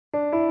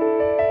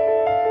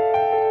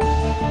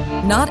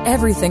Not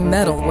everything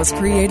metal was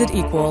created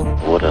equal.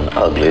 What an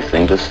ugly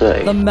thing to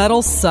say. The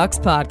MetalSucks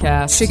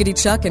podcast. Chickadee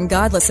Chuck and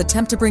Godless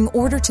attempt to bring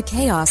order to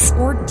chaos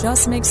or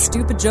just make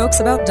stupid jokes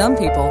about dumb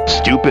people.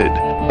 Stupid.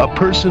 A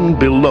person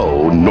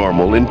below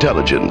normal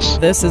intelligence.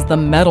 This is the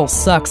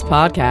MetalSucks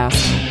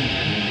podcast.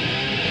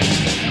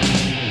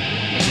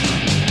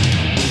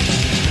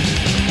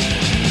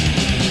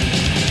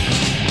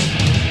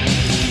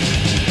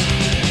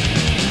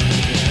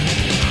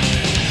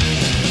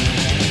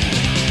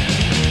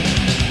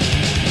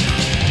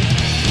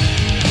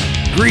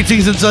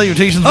 Greetings and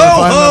salutations, my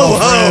fine metal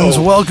friends.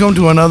 Welcome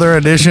to another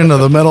edition of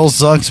the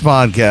MetalSucks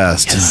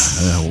podcast.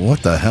 Yes.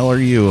 What the hell are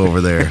you over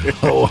there?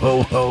 Ho,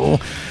 ho,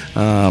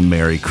 ho.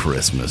 Merry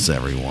Christmas,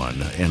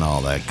 everyone, and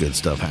all that good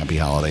stuff. Happy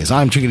holidays.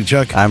 I'm Chickadee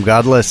Chuck. I'm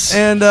Godless.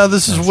 And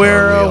this is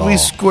where we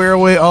square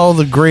away all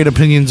the great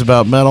opinions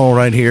about metal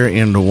right here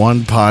into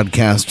one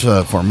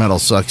podcast for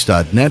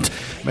MetalSucks.net.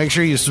 Make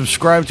sure you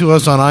subscribe to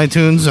us on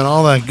iTunes and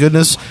all that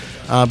goodness.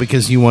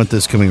 Because you want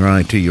this coming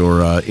right to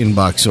your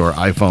inbox or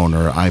iPhone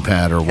or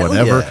iPad or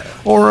whatever.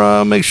 Yeah.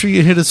 Or make sure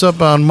you hit us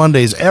up on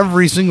Mondays,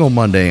 every single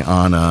Monday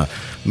on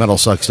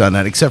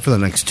MetalSucks.net, except for the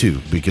next two,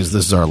 because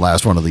this is our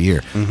last one of the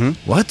year.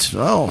 Mm-hmm. What?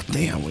 Oh,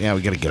 damn. Yeah,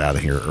 we got to get out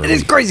of here early. It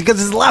is crazy,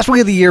 because it's the last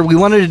week of the year. We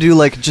wanted to do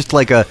just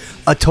a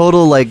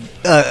total, what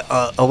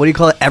do you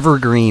call it,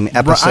 evergreen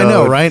episode. I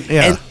know, right?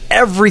 Yeah. And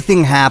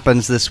everything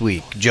happens this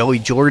week. Joey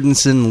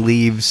Jordison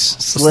leaves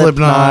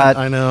Slipknot.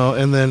 I know.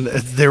 And then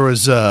there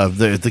was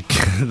the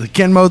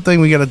Kenmo thing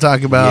we got to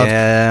talk about.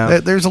 Yeah.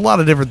 There's a lot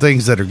of different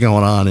things that are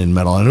going on in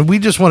metal. And we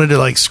just wanted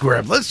to square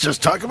up. Let's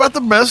just talk about the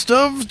best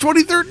of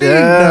 2013.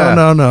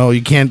 Yeah. No.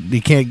 You can't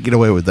get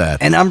away with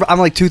that. And I'm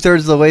like 2/3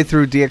 of the way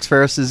through DX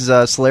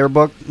Ferris's Slayer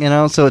book,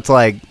 so it's all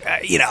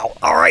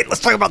right, let's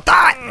talk about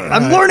that.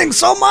 I'm learning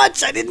so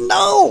much I didn't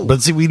know.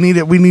 But see, we need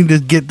to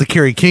get the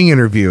Kerry King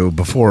interview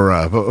before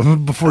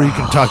you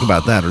can talk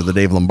about that, or the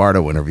Dave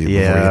Lombardo interview.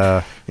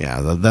 Yeah.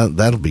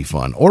 That'll be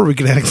fun. Or we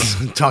can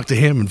actually talk to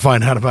him and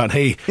find out about,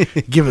 hey,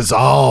 give us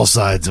all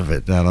sides of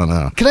it. I don't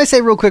know. Can I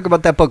say real quick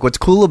about that book? What's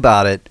cool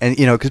about it, and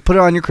because put it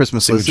on your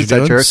Christmas list.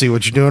 See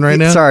what you're doing right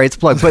now. Sorry, it's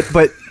plugged,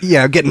 but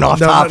getting off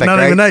topic. Not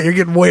right? even that. You're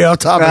getting way off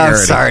topic.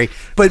 Sorry,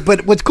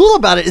 but what's cool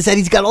about it is that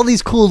he's got all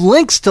these cool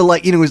links to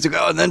he's like,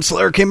 and then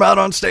Slayer came out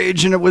on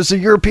stage and it was a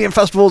European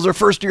festival, it was their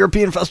first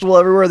European festival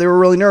everywhere. They were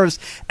really nervous,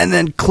 and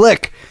then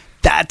click.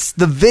 That's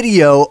the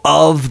video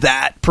of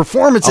that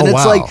performance. And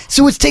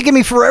so it's taken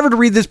me forever to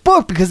read this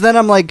book, because then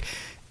I'm like,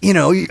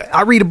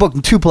 I read a book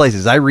in two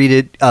places. I read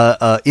it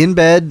in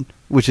bed,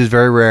 which is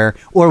very rare,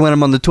 or when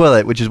I'm on the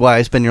toilet, which is why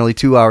I spend nearly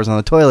 2 hours on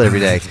the toilet every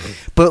day.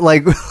 But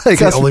it's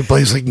the only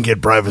place I can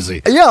get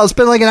privacy. Yeah, I'll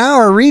spend an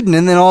hour reading,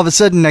 and then all of a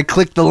sudden I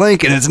click the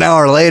link, and it's an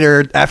hour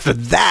later. After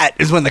that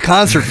is when the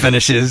concert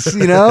finishes.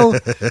 Oh,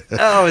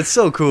 it's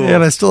so cool. Yeah,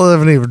 and I still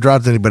haven't even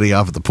dropped anybody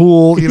off at the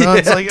pool.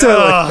 It's like, totally.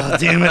 Oh,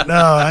 damn it! No,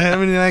 I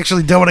haven't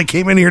actually done what I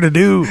came in here to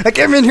do. I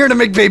came in here to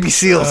make baby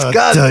seals.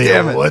 God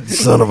damn it! What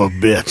son of a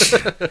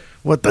bitch!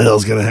 What the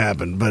hell's gonna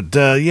happen? But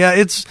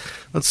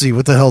let's see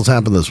what the hell's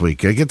happened this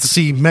week. I get to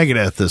see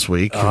Megadeth this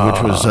week, which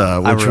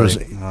was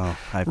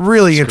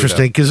really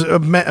interesting, because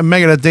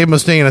Megadeth, Dave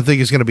Mustaine, I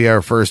think, is going to be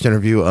our first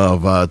interview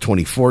of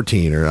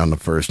 2014, or on the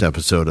first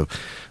episode of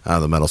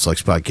the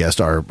MetalSucks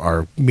podcast.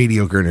 Our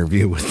mediocre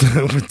interview with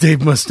Dave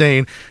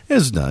Mustaine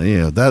is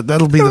done.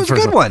 That'll be the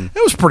first good one.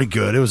 It was pretty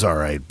good. It was all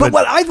right. But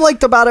what I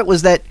liked about it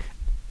was that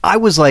I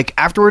was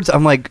afterwards,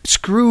 I'm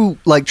screw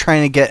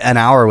trying to get an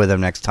hour with him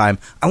next time.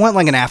 I want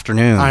an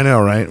afternoon. I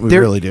know, right? We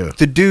really do.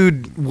 The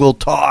dude will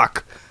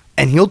talk,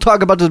 and he'll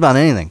talk about just about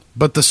anything.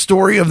 But the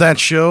story of that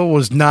show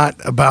was not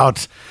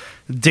about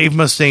Dave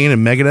Mustaine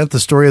and Megadeth.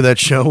 The story of that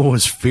show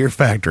was Fear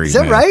Factory. Is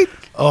that right?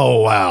 Oh,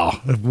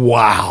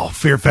 wow.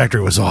 Fear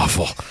Factory was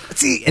awful.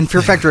 See, and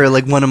Fear Factory are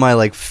one of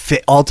my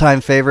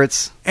all-time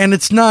favorites. And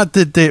it's not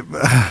that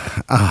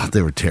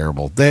they were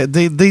terrible.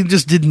 They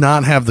just did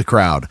not have the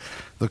crowd.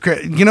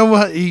 You know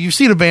what? You've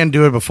seen a band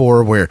do it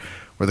before, where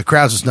the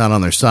crowd's just not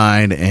on their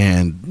side,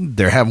 and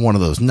they're having one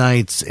of those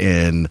nights,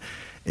 and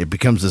it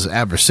becomes this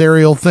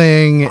adversarial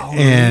thing.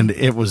 And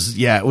it was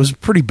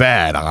pretty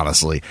bad,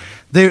 honestly.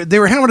 They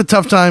were having a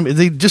tough time.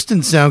 They just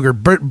didn't sound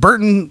good.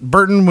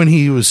 Burton, when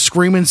he was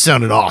screaming,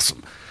 sounded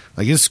awesome.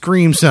 His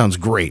scream sounds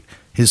great.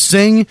 His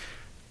sing,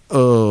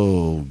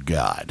 oh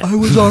God! I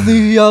was on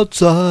the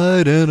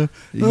outside, and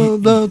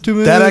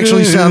that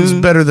actually sounds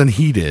better than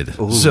he did.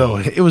 Ooh. So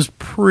it was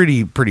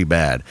pretty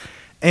bad,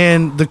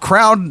 and the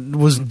crowd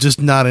was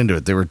just not into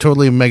it. They were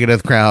totally a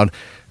Megadeth crowd.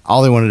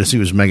 All they wanted to see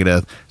was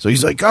Megadeth. So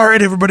he's like, "All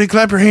right, everybody,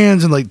 clap your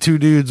hands!" And two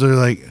dudes are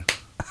like,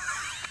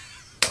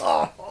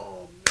 "Oh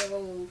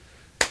no!"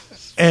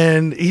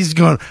 And he's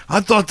going, "I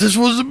thought this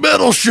was a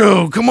metal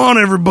show. Come on,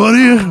 everybody!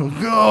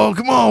 Oh,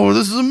 come on!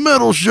 This is a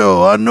metal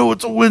show. I know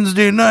it's a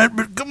Wednesday night,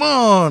 but come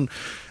on!"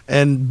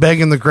 And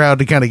begging the crowd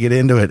to kind of get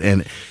into it,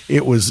 and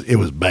it was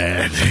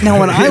bad. Now,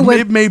 when I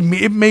went,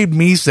 it made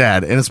me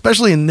sad, and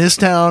especially in this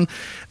town.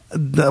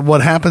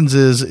 what happens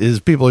is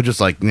people are just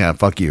like, yeah,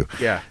 fuck you.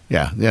 Yeah.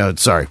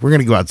 Sorry, we're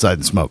gonna go outside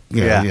and smoke.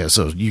 Yeah.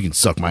 So you can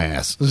suck my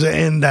ass,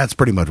 and that's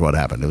pretty much what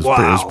happened. It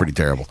was pretty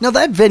terrible. Now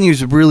that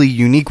venue's a really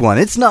unique one.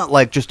 It's not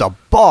like just a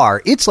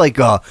bar. It's like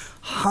a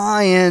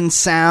high-end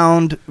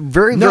sound,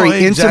 very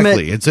intimate.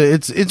 Exactly. It's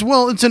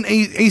an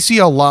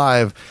ACL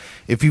Live.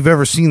 If you've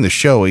ever seen the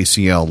show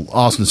ACL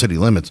Austin City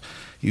Limits,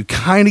 you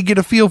kind of get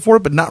a feel for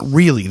it, but not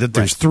really. That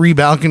there's 3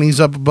 balconies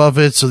up above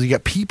it, so you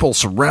got people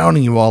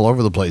surrounding you all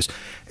over the place,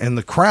 and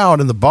the crowd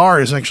in the bar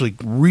is actually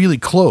really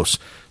close.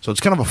 So it's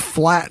kind of a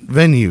flat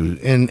venue,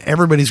 and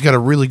everybody's got a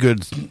really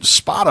good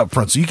spot up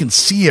front, so you can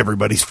see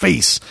everybody's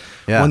face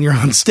when you're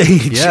on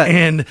stage. Yeah.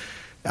 And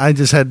I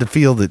just had to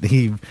feel that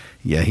he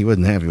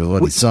wasn't happy with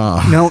what he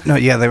saw. No,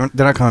 they're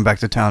not coming back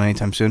to town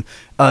anytime soon.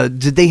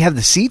 Did they have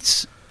the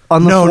seats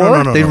on the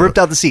floor? No. They ripped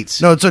out the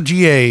seats. No, it's a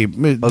GA. I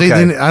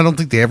don't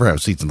think they ever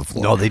have seats on the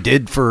floor. No, they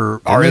did for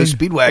REO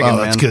Speedwagon, well,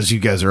 man. that's because you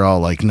guys are all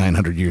like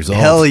 900 years old.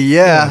 Hell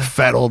yeah.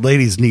 Fat old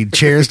ladies need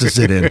chairs to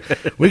sit in.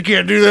 We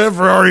can't do that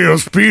for REO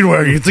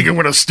Speedwagon. You think I'm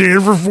going to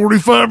stand for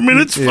 45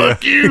 minutes?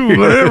 Fuck you,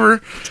 whatever.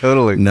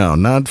 Totally. No,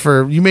 not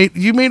for... You made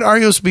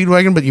REO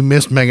Speedwagon, but you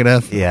missed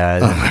Megadeth? Yeah,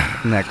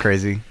 isn't that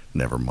crazy?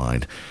 Never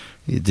mind.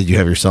 Did you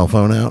have your cell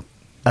phone out?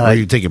 Were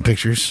you taking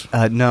pictures?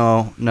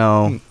 No.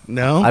 No?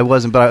 I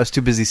wasn't, but I was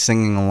too busy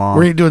singing along.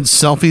 Were you doing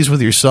selfies with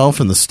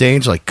yourself in the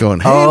stage, like going,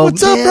 hey,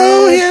 what's up, man.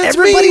 bro? Yeah,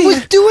 Everybody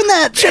was doing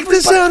that. Check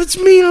this out. It's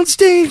me on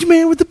stage,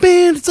 man, with the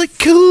band. It's like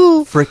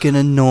cool. Freaking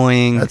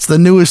annoying. That's the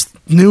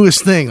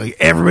newest thing. Like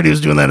everybody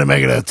was doing that at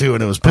Megadeth too,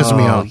 and it was pissing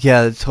me off.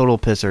 Yeah, total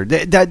pisser.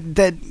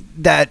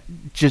 That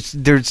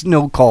just there's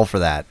no call for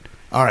that.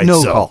 All right,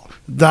 no so call.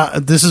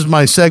 This is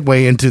my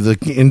segue into the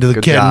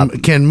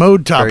Ken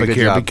Mode topic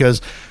here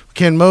because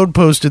Ken Mode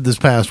posted this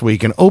past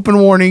week an open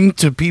warning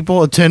to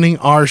people attending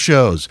our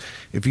shows.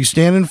 If you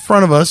stand in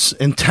front of us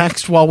and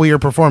text while we are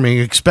performing,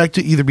 expect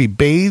to either be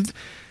bathed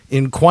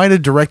in quite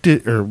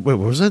directed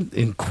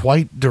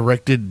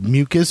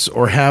mucus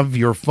or have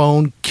your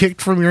phone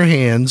kicked from your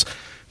hands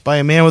by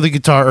a man with a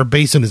guitar or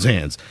bass in his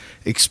hands.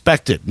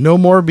 Expect it. No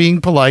more being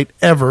polite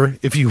ever.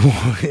 If you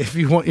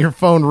want your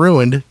phone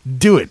ruined,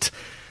 do it.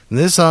 And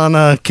this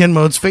on Ken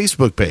Mode's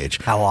Facebook page.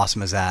 How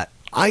awesome is that?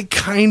 I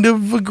kind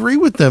of agree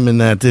with them in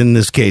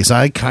this case.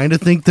 I kind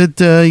of think that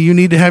you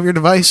need to have your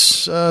device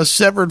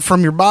severed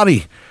from your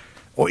body,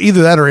 or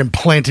either that or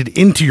implanted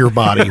into your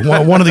body,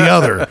 one or the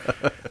other.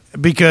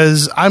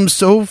 Because I'm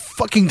so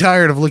fucking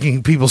tired of looking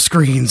at people's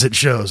screens at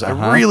shows.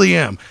 I really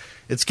am.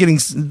 It's getting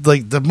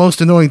like the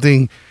most annoying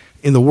thing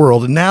in the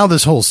world. And now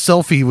this whole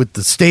selfie with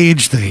the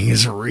stage thing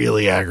is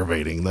really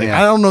aggravating. Like,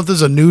 I don't know if this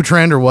is a new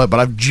trend or what, but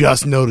I've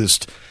just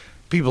noticed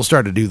people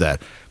start to do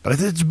that. But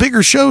it's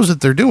bigger shows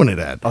that they're doing it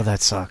at. Oh,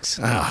 that sucks.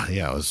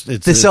 Yeah, it's the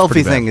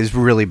selfie thing is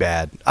really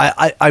bad.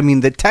 I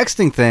mean, the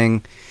texting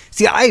thing.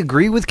 See, I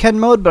agree with Ken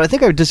Mode, but I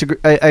think I would disagree.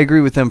 I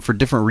agree with them for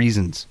different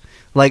reasons.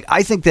 Like,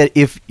 I think that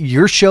if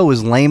your show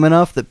is lame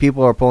enough that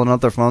people are pulling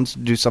out their phones to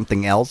do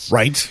something else,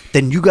 right,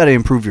 then you got to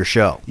improve your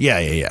show.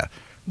 Yeah.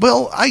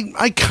 Well,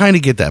 I kind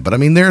of get that, but I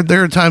mean, there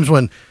are times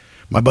when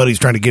my buddy's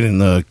trying to get in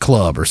the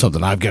club or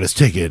something. I've got his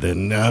ticket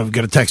and I've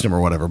got to text him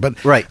or whatever.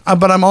 But right.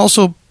 But I'm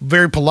also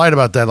very polite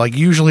about that. Like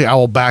usually I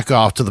will back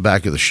off to the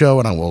back of the show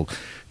and I will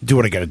do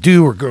what I got to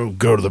do or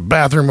go to the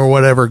bathroom or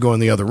whatever, go in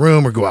the other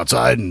room or go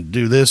outside and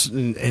do this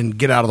and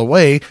get out of the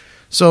way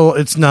so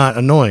it's not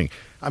annoying.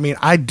 I mean,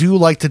 I do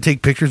like to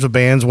take pictures of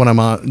bands when I'm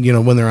on,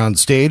 when they're on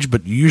stage,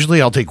 but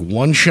usually I'll take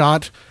one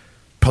shot,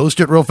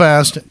 post it real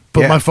fast,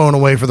 put my phone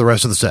away for the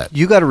rest of the set.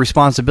 You got a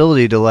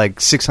responsibility to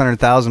like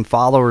 600,000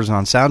 followers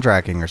on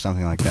soundtracking or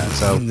something like that.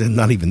 So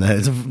not even that.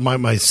 It's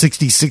my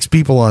 66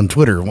 people on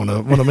Twitter want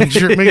to make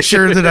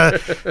sure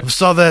that I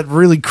saw that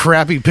really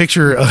crappy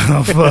picture of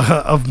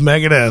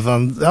Megadeth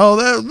on.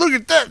 Look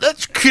at that.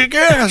 That's kick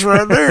ass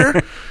right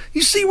there.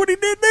 You see what he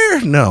did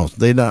there? No,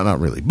 they not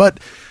really,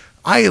 but.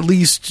 I at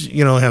least,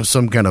 have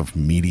some kind of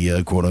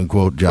media, quote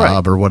unquote,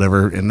 job or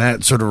whatever, and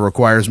that sort of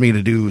requires me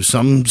to do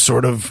some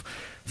sort of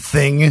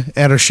thing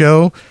at a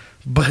show.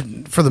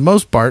 But for the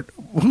most part,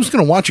 who's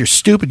going to watch your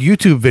stupid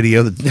YouTube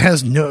video that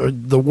has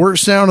the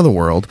worst sound in the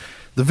world?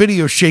 The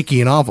video's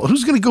shaky and awful.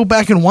 Who's going to go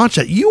back and watch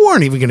that? You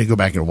aren't even going to go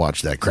back and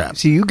watch that crap.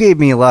 See, you gave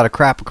me a lot of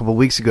crap a couple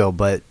weeks ago,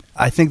 but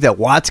I think that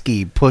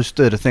Watsky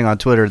posted a thing on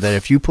Twitter that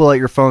if you pull out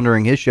your phone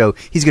during his show,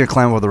 he's going to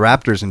climb over the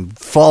Raptors and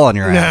fall on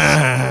your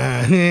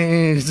ass.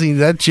 See,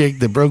 that chick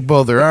that broke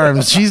both her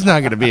arms, she's not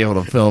going to be able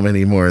to film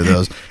any more of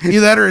those. Either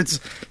that or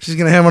she's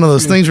going to have one of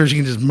those things where she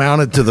can just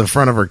mount it to the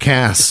front of her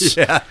cast.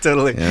 Yeah,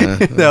 totally. Yeah.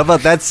 How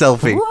about that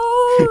selfie?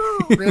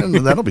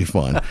 That'll be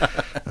fun.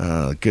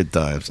 Good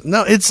times.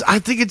 No, I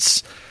think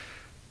it's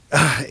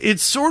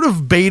sort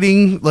of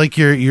baiting, like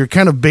you're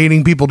kind of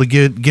baiting people to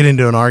get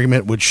into an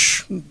argument,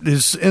 which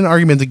is an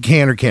argument that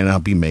can or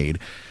cannot be made.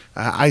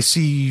 I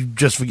see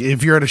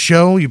if you're at a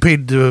show, you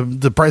paid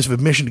the price of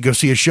admission to go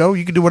see a show,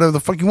 you can do whatever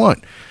the fuck you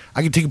want.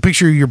 I can take a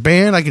picture of your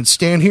band, I can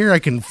stand here, I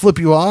can flip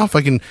you off,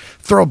 I can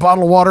throw a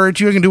bottle of water at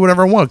you, I can do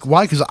whatever I want.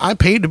 Why? Because I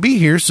paid to be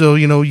here, so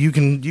you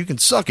can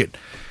suck it.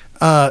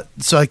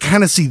 So I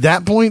kind of see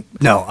that point.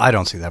 No, I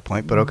don't see that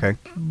point, but okay.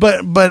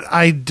 But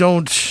I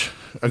don't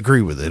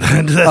agree with it.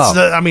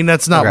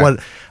 That's not Okay. what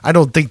I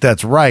don't think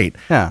that's right.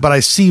 Yeah. But I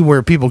see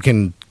where people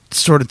can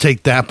sort of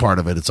take that part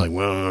of it. It's like,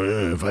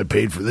 well, if I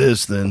paid for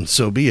this, then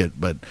so be it.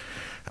 But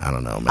I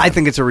don't know, man. I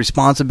think it's a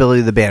responsibility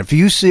of the band. If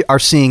you are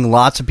seeing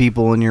lots of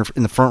people in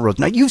the front rows,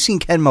 now you've seen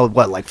Ken Mode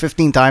like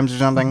 15 times or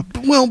something.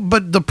 Well,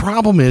 but the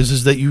problem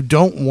is that you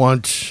don't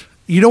want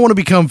to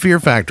become Fear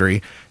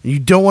Factory. You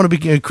don't want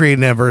to create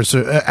an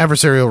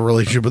adversarial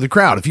relationship with the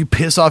crowd. If you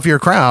piss off your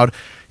crowd,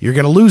 you're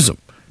going to lose them.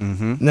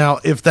 Mm-hmm. Now,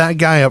 if that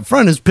guy up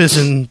front is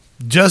pissing,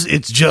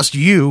 it's just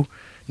you.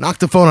 Knock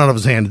the phone out of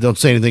his hand and don't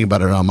say anything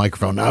about it on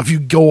microphone. Now, if you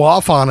go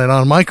off on it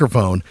on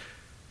microphone,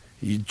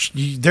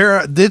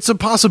 it's a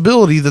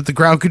possibility that the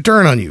crowd could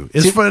turn on you.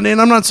 It's fun,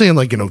 and I'm not saying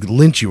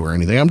lynch you or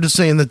anything. I'm just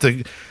saying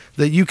that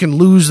you can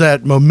lose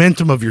that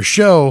momentum of your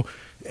show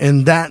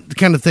and that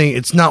kind of thing.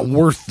 It's not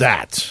worth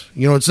that.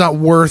 It's not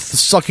worth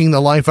sucking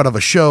the life out of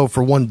a show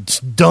for one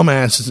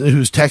dumbass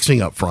who's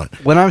texting up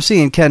front. When I'm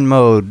seeing Ken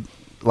Mode,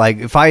 like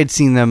if I had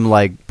seen them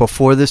like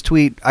before this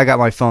tweet, I got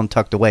my phone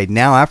tucked away.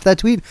 Now after that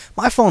tweet,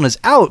 my phone is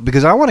out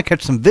because I want to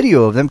catch some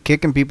video of them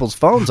kicking people's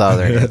phones out of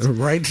their heads,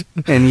 right?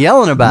 And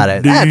yelling about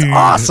it. Dude, that's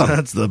awesome.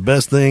 That's the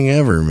best thing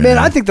ever, man. Man,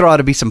 I think there ought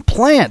to be some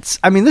plants.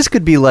 I mean, this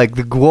could be like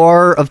the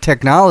Gwar of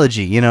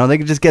technology. They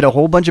could just get a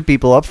whole bunch of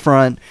people up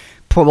front,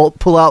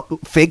 pull out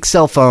fake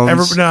cell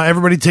phones.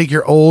 Everybody take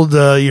your old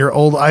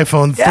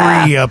iPhone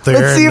 3 up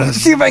there. Let's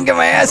see if I can get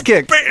my ass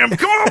kicked. Bam!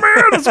 Come on,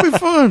 man! This will be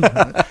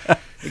fun.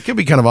 It could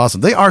be kind of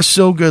awesome. They are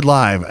so good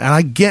live, and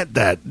I get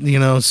that,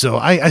 so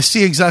I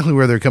see exactly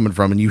where they're coming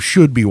from, and you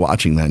should be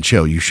watching that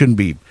show. You shouldn't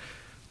be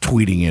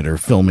tweeting it or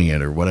filming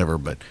it or whatever,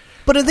 but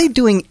are they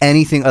doing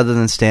anything other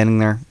than standing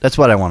there? That's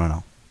what I want to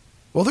know.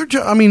 Well,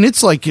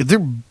 it's like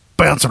they're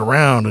bouncing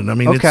around, and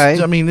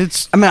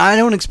I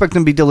don't expect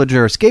them to be diligent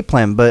or escape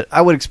plan, but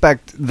I would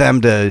expect them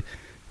to,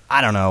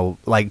 I don't know,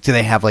 like, do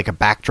they have like a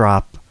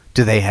backdrop?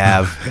 Do they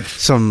have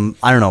some,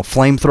 I don't know,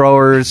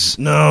 flamethrowers?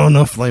 No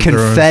flamethrowers.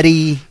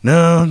 Confetti?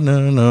 No.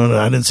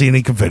 I didn't see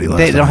any confetti last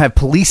time. They don't have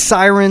police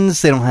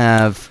sirens? They don't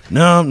have...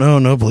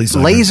 No police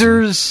sirens.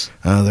 Lasers?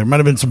 There might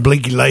have been some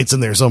blinky lights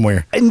in there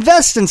somewhere.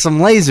 Invest in some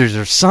lasers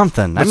or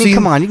something.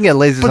 Come on, you can get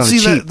lasers on the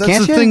cheap, that's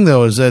can't the you? thing,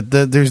 though, is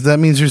that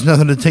means there's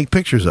nothing to take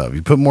pictures of.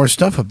 You put more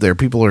stuff up there,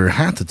 people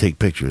have to take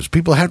pictures.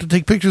 People have to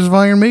take pictures of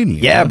Iron Maiden.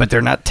 Yeah, but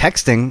they're not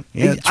texting.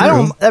 Yeah,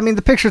 true.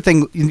 The picture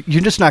thing,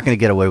 you're just not going to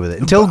get away with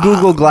it. Until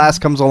Google Glass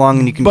comes along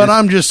and you can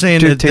I'm just saying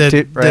that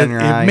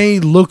it may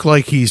look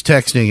like he's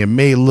texting. It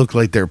may look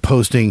like they're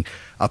posting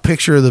a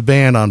picture of the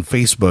band on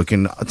Facebook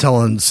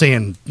and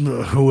saying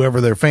whoever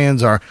their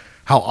fans are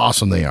how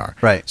awesome they are.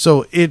 Right.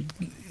 So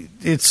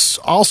it's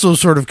also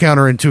sort of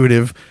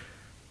counterintuitive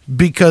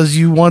because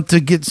you want to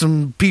get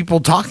some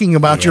people talking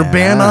about your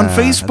band on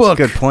Facebook.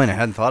 That's a good point. I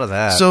hadn't thought of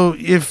that. So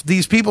if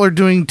these people are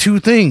doing two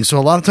things, so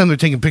a lot of time they're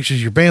taking pictures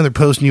of your band, they're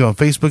posting you on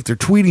Facebook, they're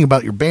tweeting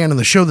about your band and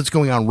the show that's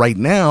going on right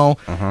now.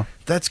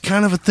 That's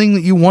kind of a thing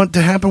that you want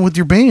to happen with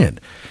your band.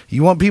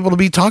 You want people to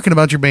be talking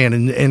about your band,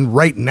 and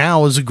right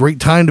now is a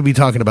great time to be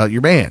talking about your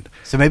band.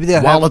 So maybe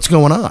while it's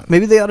going on.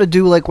 Maybe they ought to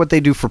do like what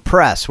they do for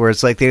press, where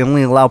it's like they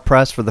only allow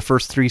press for the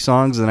first 3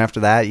 songs, and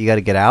after that you got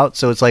to get out.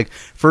 So it's like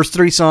first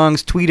 3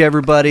 songs, tweet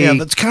everybody. Yeah,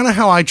 that's kind of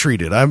how I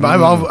treat it.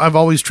 I've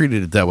always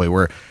treated it that way,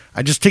 where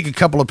I just take a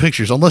couple of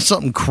pictures, unless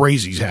something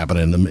crazy's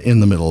happening in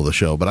the middle of the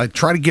show. But I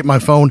try to get my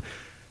phone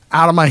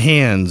out of my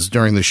hands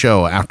during the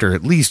show after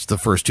at least the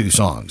first 2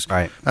 songs.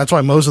 Right. That's why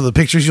most of the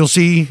pictures you'll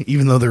see,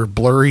 even though they're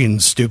blurry and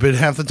stupid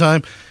half the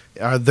time,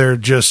 they're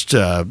just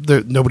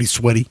nobody's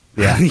sweaty.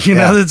 Yeah.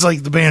 It's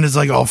like the band is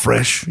like all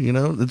fresh.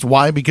 That's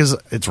why, because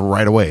it's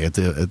right away at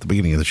the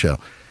beginning of the show,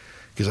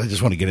 because I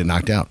just want to get it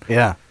knocked out.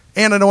 Yeah.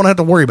 And I don't want to have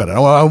to worry about it.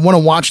 I want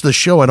to watch the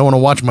show. I don't want to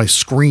watch my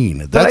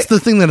screen. That's the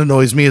thing that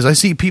annoys me, is I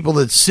see people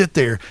that sit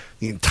there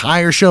the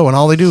entire show and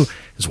all they do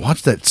is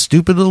watch that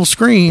stupid little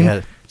screen.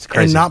 Yeah.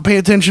 And not pay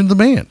attention to the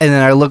band. And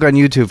then I look on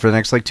YouTube for the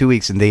next 2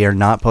 weeks, and they are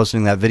not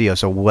posting that video.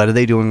 So what are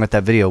they doing with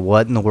that video?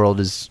 What in the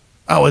world is...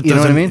 Oh, you know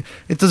what I mean?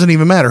 It doesn't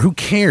even matter. Who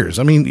cares?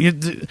 I mean,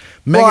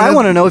 I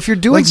want to know if you're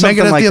doing something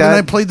Megadeth like the that.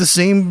 other night played the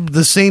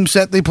same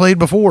set they played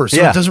before,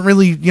 so it doesn't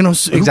really,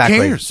 Exactly. Who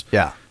cares?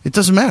 Yeah, it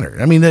doesn't matter.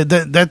 I mean,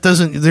 that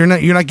doesn't.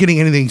 You're not getting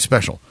anything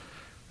special,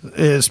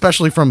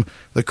 especially from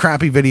the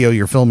crappy video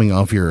you're filming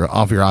off your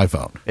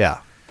iPhone. Yeah.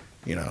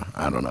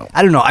 I don't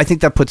know. I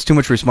think that puts too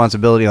much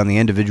responsibility on the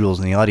individuals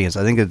in the audience.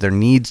 I think that there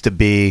needs to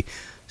be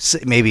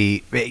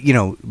maybe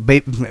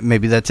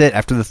that's it.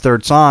 After the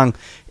 3rd song,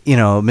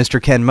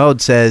 Mr. Ken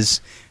Mode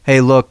says,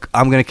 "Hey, look,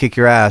 I'm going to kick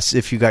your ass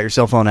if you got your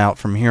cell phone out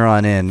from here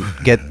on in."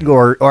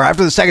 Or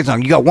after the 2nd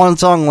song, you got 1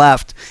 song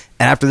left,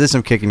 and after this,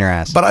 I'm kicking your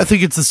ass. But I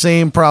think it's the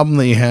same problem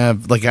that you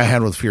have, like I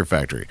had with Fear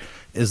Factory,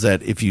 is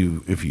that if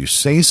you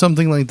say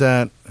something like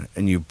that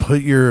and you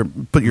put your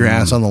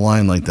ass on the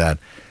line like that,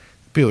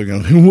 people are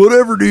going,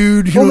 whatever,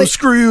 dude.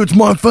 Screw you. It's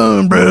my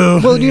phone, bro.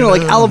 Well,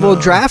 like Alamo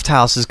Draft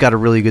House has got a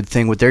really good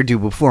thing. What they do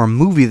before a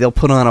movie, they'll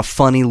put on a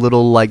funny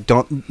little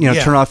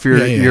turn off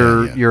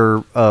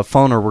your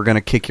phone or we're going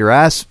to kick your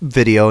ass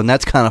video, and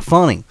that's kind of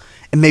funny.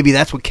 And maybe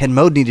that's what Ken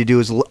Mode need to do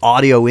is an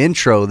audio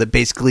intro that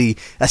basically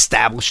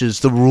establishes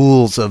the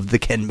rules of the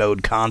Ken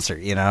Mode concert,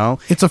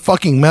 It's a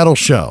fucking metal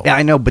show. Yeah,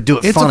 I know, but do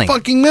it funny. It's a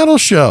fucking metal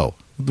show.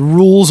 The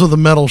rules of the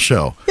metal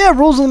show. Yeah,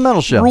 rules of the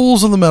metal show.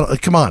 Rules of the metal.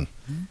 Come on.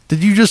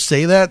 Did you just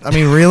say that? I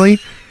mean, really?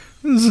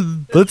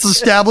 Let's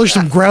establish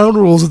some ground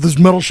rules at this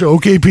metal show,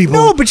 okay, people?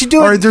 No, but you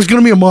do. All right, there's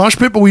going to be a mosh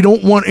pit, but we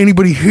don't want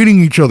anybody hitting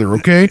each other,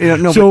 okay? Yeah,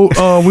 no, so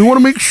we want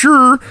to make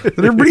sure that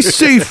everybody's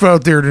safe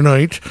out there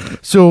tonight.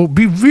 So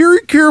be very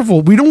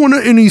careful. We don't want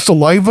any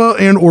saliva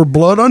and or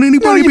blood on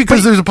anybody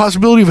because there's a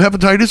possibility of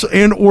hepatitis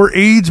and or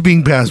AIDS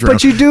being passed around.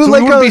 But you do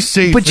so be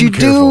safe. But you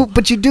do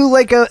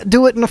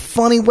do it in a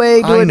funny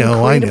way. I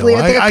know.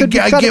 I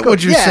get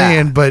what you're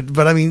saying, but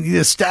I mean,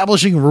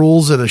 establishing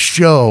rules at a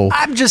show.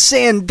 I'm just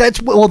saying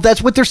that's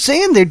what they're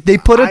saying. They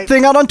put a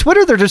thing out on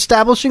Twitter. They're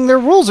establishing their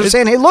rules. They're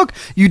saying, hey, look,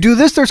 you do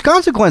this, there's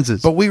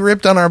consequences. But we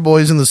ripped on our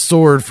boys in the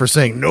Sword for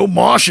saying no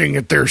moshing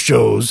at their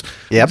shows.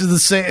 Yep.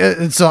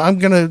 So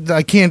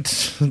I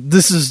can't.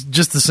 This is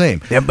just the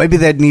same. Yeah, maybe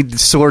they'd need the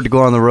Sword to go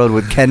on the road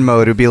with Ken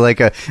Mode. It'd be like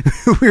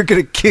we're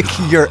going to kick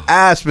your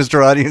ass,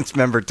 Mr. Audience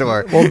Member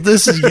tour. Well,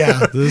 this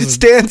is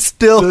stand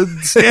still.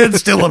 Stand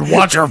still and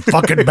watch our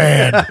fucking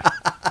band.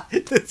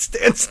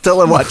 Stand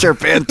still and watch our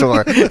band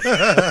tour.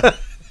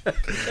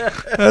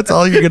 That's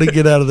all you're going to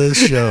get out of this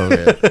show,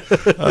 man.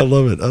 I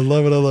love it.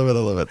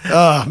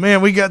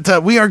 Man,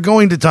 we are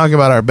going to talk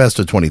about our best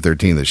of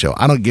 2013 this show.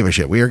 I don't give a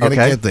shit. We are going to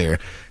get there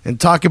and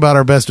talk about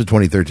our best of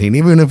 2013,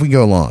 even if we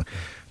go long.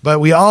 But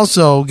we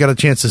also got a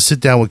chance to sit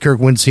down with Kirk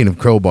Windstein of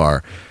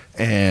Crowbar.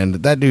 And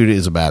that dude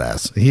is a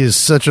badass. He is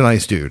such a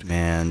nice dude.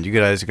 Man, you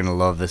guys are going to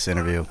love this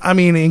interview. I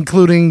mean,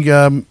 including,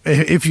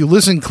 if you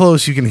listen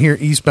close, you can hear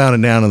Eastbound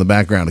and Down in the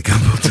background a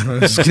couple of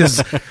times.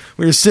 Because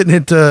we were sitting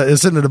at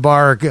a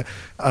bar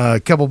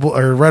right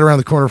around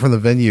the corner from the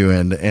venue.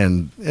 And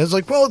it was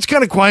like, well, it's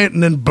kind of quiet.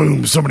 And then,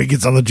 boom, somebody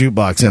gets on the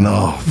jukebox. And,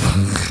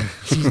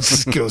 he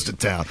just goes to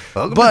town.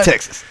 Welcome to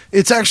Texas.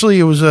 It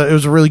was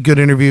a really good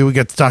interview. We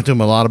got to talk to him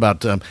a lot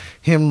about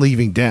him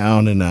leaving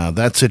Down and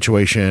that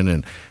situation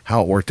and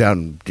how it worked out,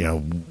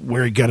 and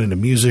where he got into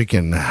music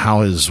and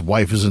how his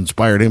wife has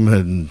inspired him,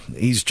 and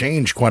he's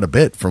changed quite a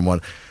bit from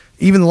what.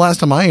 Even the last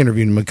time I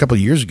interviewed him a couple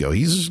of years ago,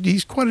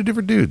 he's quite a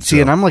different dude.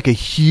 See, and I'm like a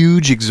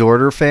huge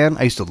Exhorder fan.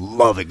 I used to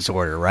love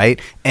Exhorder, right?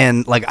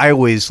 And like I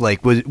always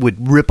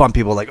would rip on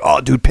people like,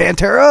 oh, dude,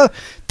 Pantera,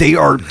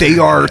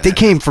 they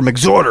came from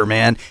Exhorder,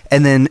 man.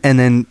 And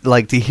then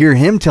like to hear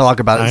him talk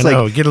about it,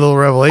 it's get a little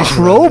revelation.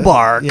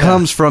 Crowbar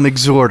comes from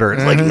Exhorder.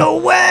 It's like, no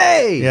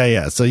way.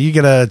 Yeah. So you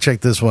gotta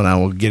check this one out.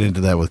 We'll get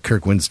into that with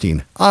Kirk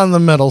Windstein on the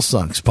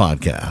MetalSucks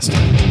podcast.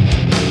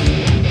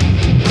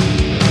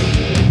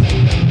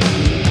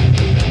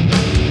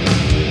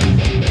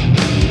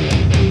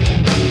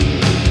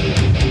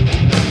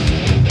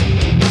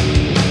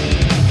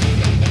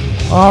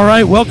 All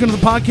right, welcome to the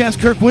podcast,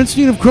 Kirk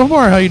Windstein of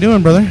Crowbar. How you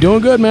doing, brother? Doing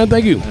good, man.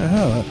 Thank you.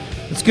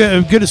 It's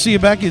good to see you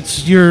back.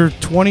 It's your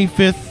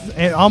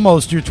 25th,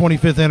 almost your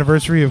 25th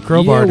anniversary of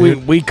Crowbar. Yeah,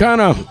 we kind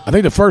of. I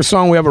think the first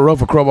song we ever wrote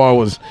for Crowbar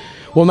was,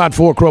 well, not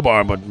for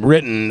Crowbar, but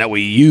written that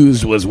we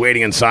used was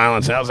 "Waiting in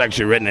Silence." That was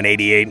actually written in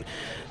 '88.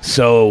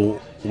 So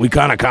we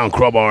kind of count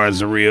Crowbar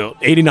as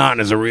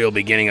 '89 as a real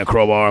beginning of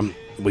Crowbar.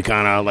 We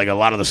kind of, like a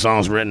lot of the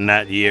songs written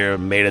that year,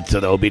 made it to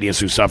the Obedience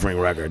Through Suffering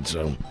record.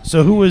 So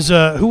who was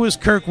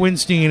Kirk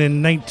Windstein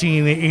in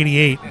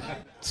 1988?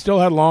 Still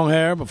had long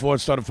hair before it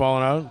started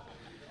falling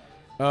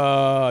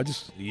out.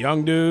 Just a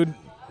young dude.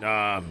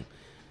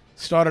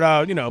 Started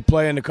out,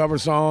 playing the cover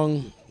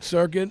song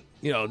circuit.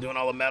 Doing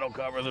all the metal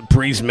covers of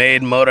Priest,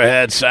 Maiden,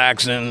 Motorhead,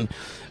 Saxon,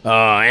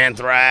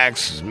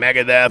 Anthrax,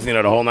 Megadeth.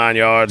 The whole 9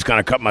 yards. Kind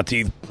of cut my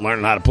teeth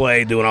learning how to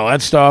play, doing all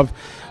that stuff.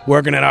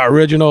 Working at our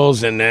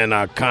originals, and then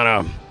I kind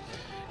of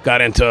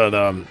got into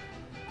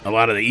a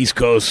lot of the East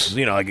Coast,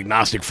 like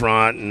Agnostic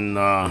Front and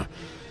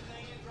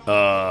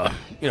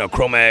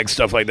Cro-Mag,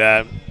 stuff like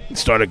that. It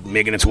started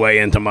making its way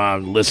into my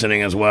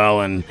listening as well,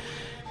 and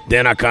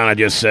then I kind of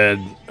just said,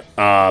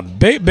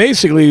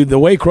 basically the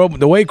way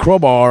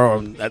Crowbar,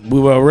 we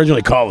were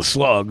originally called the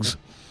Slugs.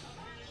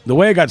 The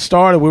way it got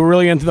started, we were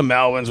really into the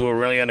Melvins, we were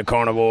really into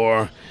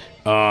Carnivore.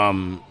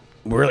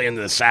 We're really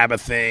into the Sabbath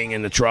thing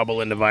and the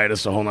Trouble and the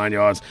Vitus, the whole 9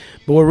 yards.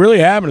 But what really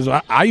happened is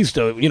I used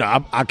to,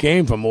 I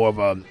came from more of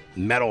a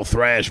metal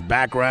thrash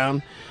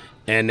background.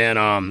 And then,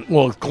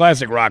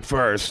 classic rock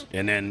first,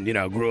 and then,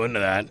 grew into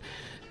that.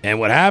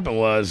 And what happened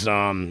was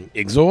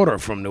Exhorder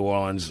from New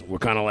Orleans were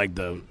kind of like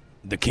the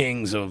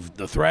kings of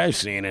the thrash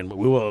scene. And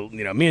we were,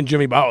 me and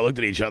Jimmy Bauer looked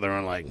at each other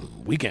and like,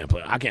 I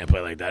can't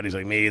play like that. He's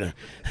like, me either.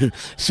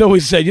 So we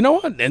said, you know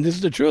what? And this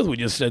is the truth. We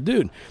just said,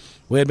 dude.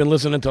 We had been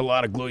listening to a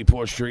lot of Gluey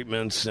Porch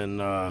Treatments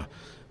and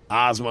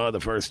Ozma,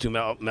 the first two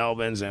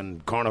Melvins,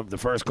 and the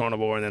first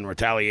Carnivore, and then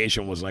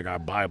Retaliation was like our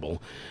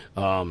Bible.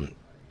 And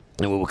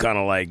we were kind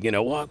of like, you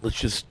know what? Let's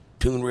just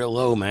tune real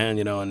low, man,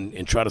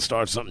 and try to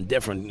start something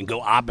different and go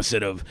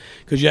opposite of,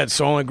 because you had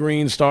Soylent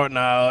Green starting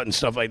out and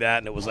stuff like that,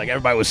 and it was like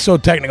everybody was so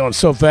technical and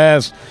so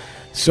fast.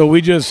 So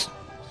we just,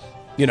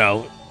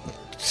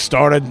 just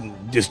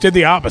did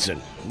the opposite.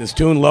 This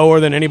tune lower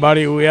than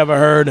anybody we ever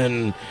heard,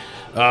 and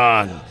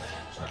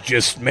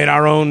just made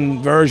our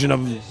own version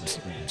of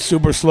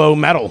super slow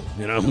metal,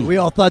 We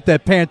all thought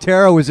that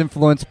Pantera was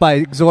influenced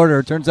by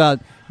Exhorder. Turns out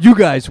you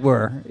guys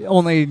were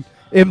only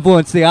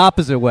influenced the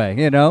opposite way,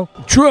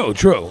 True,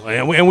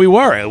 and we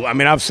were. I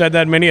mean, I've said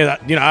that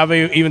I've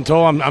even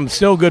told I'm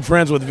still good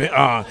friends with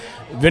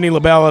Vinny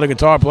LaBella, the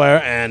guitar player,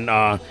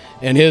 and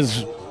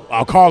his,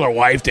 I'll call her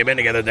wife. They've been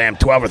together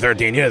 12 or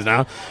 13 years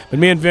now. But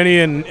me and Vinny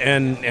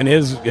and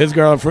his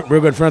girl are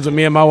real good friends with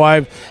me and my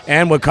wife,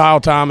 and with Kyle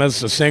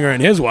Thomas, the singer,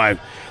 and his wife.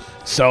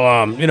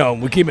 So,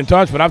 we keep in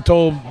touch. But I've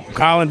told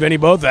Kyle and Vinny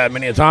both that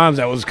many times.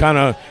 That was kind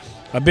of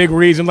a big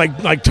reason.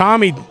 Like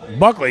Tommy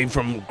Buckley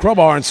from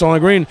Crowbar and Soylent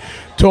Green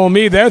told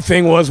me their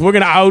thing was, we're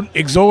going to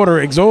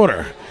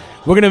out-Exhorder.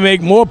 We're going to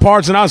make more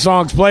parts in our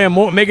songs, play them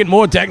more, make it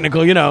more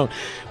technical,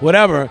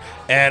 whatever.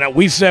 And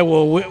we said,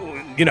 well,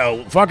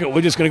 fuck it,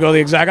 we're just going to go the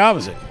exact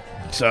opposite.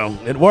 So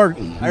it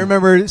worked. I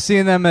remember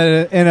seeing them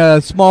in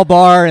a small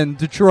bar in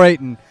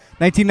Detroit in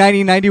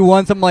 1990,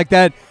 91, something like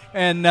that.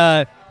 And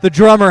the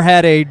drummer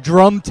had a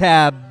drum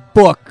tab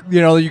book,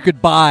 you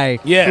could buy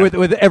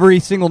with every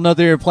single note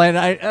that you were playing.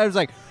 I was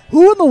like,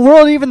 who in the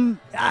world even,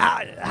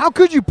 how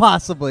could you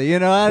possibly,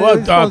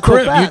 Well,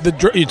 Chris,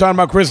 you talking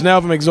about Chris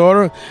Nell from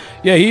Exhorder?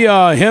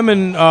 Yeah, him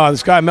and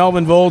this guy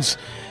Melvin Volts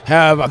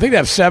I think they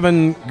have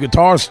 7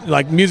 guitars,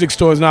 like music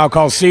stores now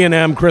called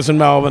C&M, Chris and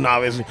Melvin,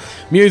 obviously,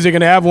 music,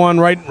 and they have one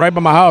right by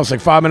my house,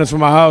 like 5 minutes from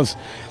my house.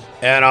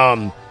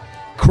 And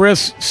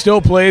Chris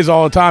still plays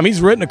all the time.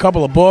 He's written a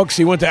couple of books.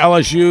 He went to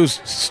LSU,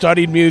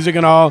 studied music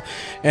and all.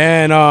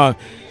 And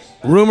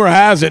rumor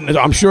has it, and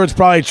I'm sure it's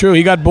probably true,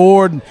 he got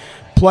bored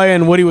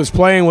playing what he was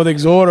playing with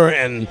Exhorder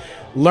and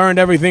learned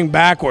everything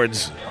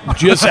backwards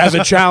just as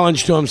a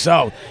challenge to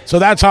himself. So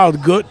that's how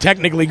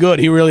technically good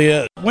he really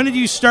is. When did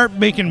you start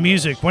making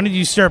music? When did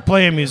you start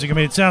playing music? I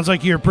mean, it sounds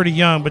like you're pretty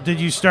young, but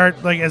did you start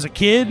as a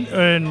kid?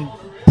 And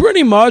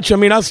pretty much. I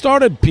mean, I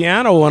started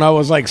piano when I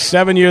was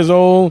 7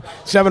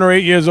 or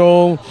 8 years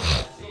old.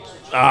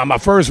 My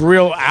first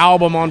real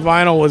album on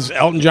vinyl was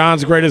Elton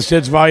John's Greatest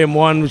Hits Volume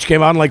 1, which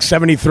came out in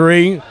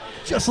 73.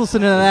 Just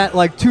listening to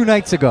that 2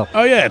 nights ago.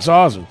 Oh, yeah, it's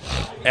awesome.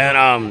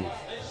 And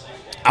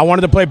I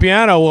wanted to play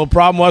piano. Well, the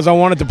problem was I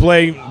wanted to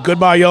play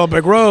Goodbye Yellow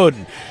Brick Road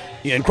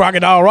and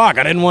Crocodile Rock.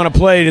 I didn't want to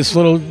play this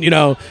little,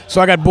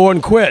 so I got bored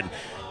and quit.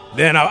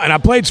 Then I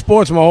played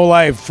sports my whole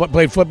life.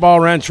 Played football,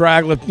 ran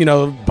track,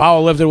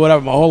 power lifted,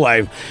 whatever, my whole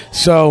life.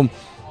 So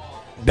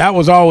that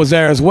was always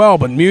there as well.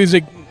 But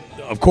music,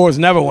 of course,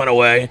 never went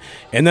away.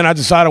 And then I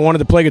decided I wanted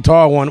to play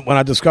guitar when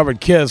I discovered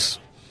Kiss.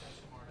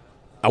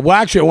 Well,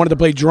 actually, I wanted to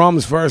play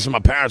drums first, and my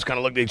parents kind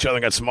of looked at each other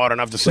and got smart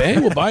enough to say, hey,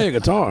 we'll buy you a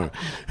guitar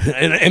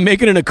and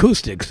make it an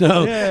acoustic.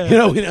 So,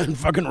 we didn't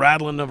fucking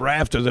rattling the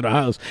rafters at the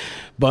house.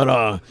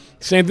 But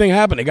same thing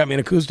happened. They got me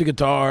an acoustic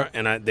guitar,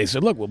 and they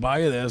said, look, we'll buy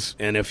you this,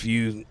 and if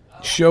you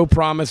show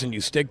promise and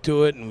you stick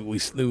to it, and we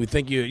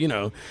think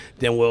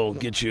then we'll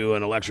get you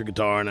an electric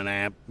guitar and an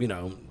amp,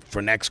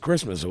 for next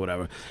Christmas or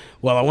whatever.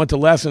 Well, I went to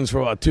lessons for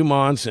about 2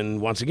 months,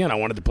 and once again, I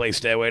wanted to play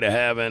Stairway to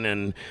Heaven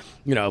and,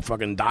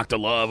 fucking Dr.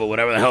 Love or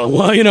whatever the hell it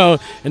was,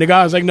 and the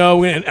guy was like,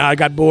 no, and I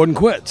got bored and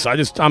quit. So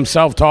I'm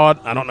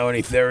self-taught. I don't know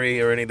any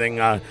theory or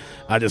anything. I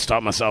just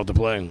taught myself to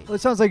play. Well,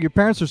 it sounds like your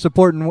parents are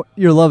supporting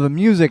your love of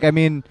music. I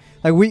mean,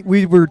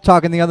 we were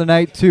talking the other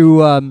night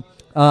to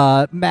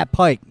Matt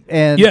Pike,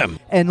 and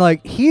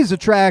he's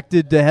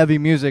attracted to heavy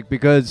music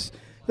because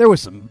there was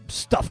some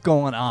stuff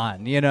going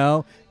on,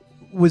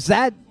 Was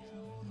that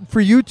for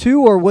you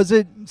too, or was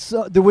there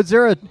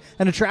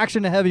an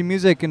attraction to heavy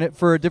music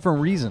for a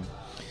different reason?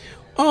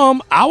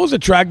 I was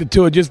attracted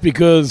to it just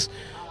because,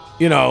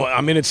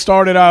 it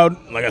started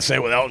out, like I say,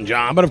 with Elton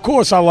John, but of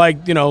course I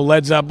liked,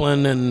 Led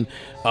Zeppelin and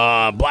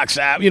Black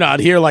Sabbath. I'd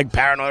hear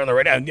Paranoid on the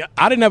radio.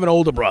 I didn't have an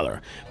older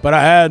brother, but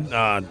I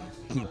had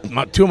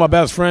two of my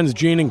best friends,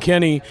 Gene and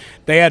Kenny.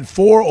 They had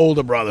 4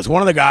 older brothers.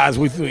 One of the guys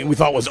we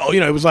thought was,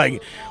 it was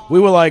we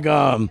were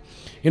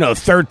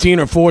 13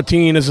 or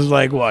 14. This is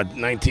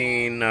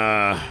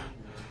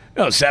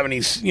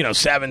 70,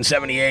 7,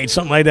 78,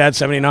 something like that,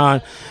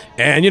 79.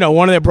 And,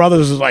 one of their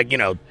brothers was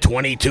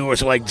 22 or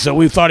something. So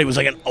we thought he was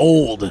an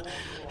old.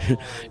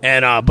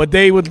 And but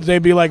they'd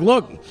be like,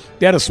 look,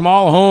 they had a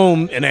small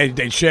home and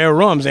they'd share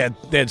rooms. They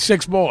had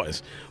 6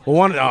 boys.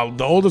 Well,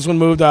 the oldest one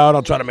moved out.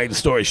 I'll try to make the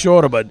story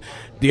shorter, but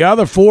the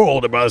other 4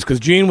 older brothers, because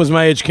Gene was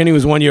my age, Kenny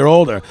was 1 year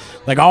older,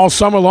 all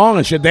summer long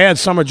and shit, they had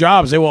summer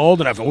jobs. They were old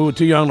enough, and we were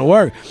too young to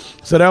work.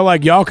 So they're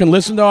like, y'all can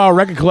listen to our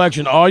record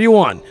collection all you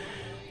want.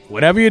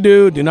 Whatever you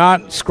do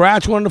not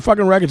scratch one of the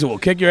fucking records. It will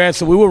kick your ass.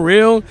 So we were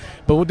real,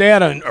 but they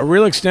had a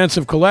real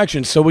extensive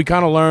collection, so we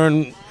kind of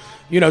learned,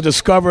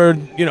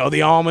 discovered,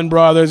 the Allman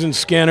Brothers and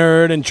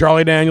Skinner and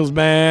Charlie Daniels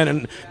Band,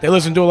 and they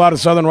listened to a lot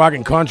of Southern rock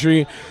and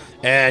country.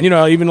 And,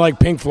 even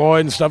Pink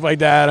Floyd and stuff like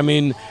that. I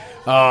mean,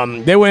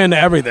 They were into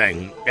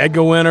everything.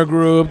 Edgar Winter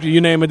Group,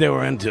 you name it, they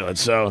were into it.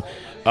 So,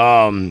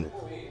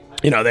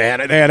 they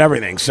had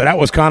everything. So that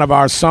was kind of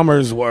our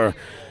summers where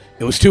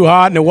it was too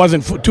hot, and it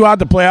wasn't too hot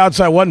to play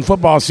outside. It wasn't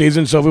football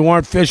season, so if we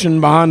weren't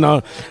fishing behind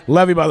the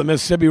levee by the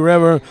Mississippi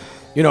River,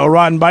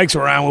 riding bikes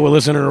around, we were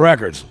listening to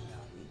records.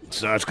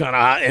 So it's kind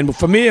of hot. And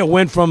for me, it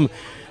went from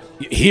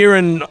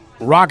hearing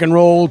rock and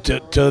roll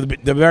to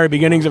the very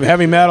beginnings of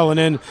heavy metal.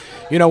 And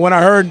then, when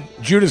I heard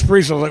Judas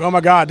Priest, I was like, oh, my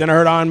God. Then I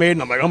heard Iron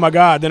Maiden. I'm like, oh, my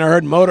God. Then I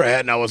heard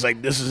Motorhead, and I was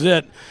like, this is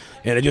it.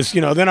 And it just,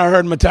 then I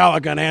heard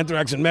Metallica and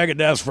Anthrax and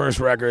Megadeth's first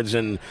records.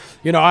 And,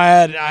 I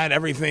had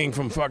everything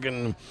from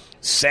fucking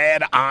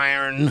Sad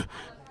Iron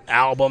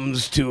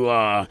albums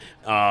to,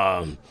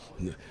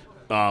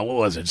 what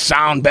was it?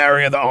 Sound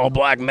Barrier, the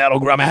all-black metal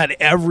group. I had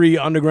every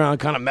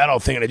underground kind of metal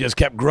thing, and it just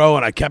kept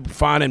growing. I kept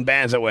finding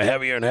bands that were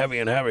heavier and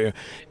heavier and heavier,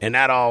 and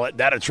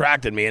that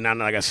attracted me. And then,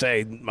 like I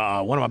say,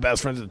 one of my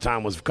best friends at the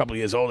time was a couple of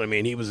years older than me,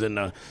 and he was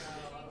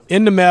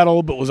into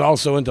metal, but was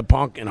also into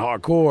punk and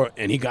hardcore,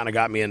 and he kind of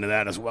got me into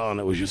that as well, and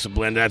it was just a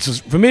blend.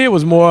 For me, it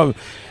was more of,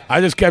 I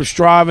just kept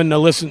striving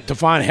to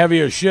find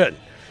heavier shit,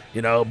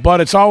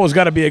 but it's always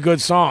got to be a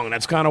good song.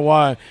 That's kind of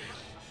why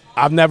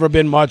I've never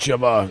been much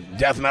of a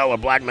death metal or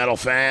black metal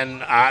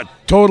fan. I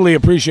totally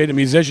appreciate the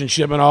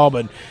musicianship and all,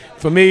 but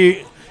for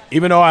me,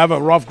 even though I have a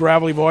rough,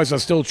 gravelly voice, I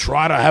still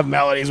try to have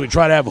melodies. We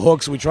try to have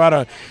hooks. We try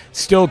to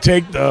still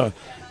take the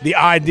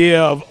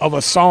idea of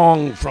a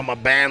song from a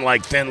band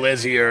like Thin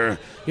Lizzy or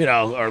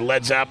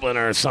Led Zeppelin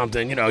or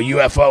something,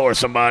 UFO or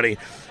somebody,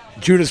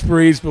 Judas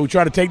Priest, but we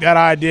try to take that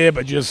idea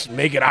but just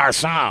make it our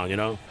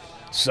sound,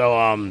 So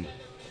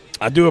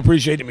I do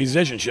appreciate the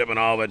musicianship and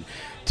all, but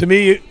to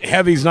me,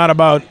 heavy's not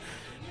about,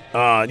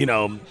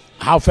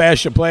 how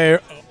fast you play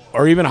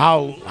or even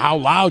how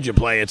loud you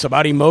play. It's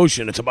about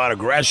emotion. It's about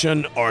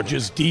aggression or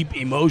just deep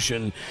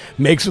emotion.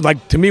 Makes it,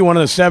 like, to me, one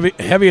of the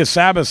heaviest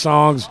Sabbath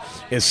songs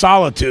is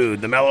Solitude,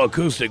 the mellow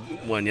acoustic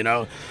one,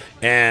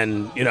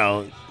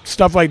 and,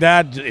 stuff like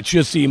that. It's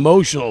just the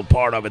emotional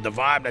part of it, the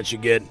vibe that you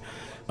get.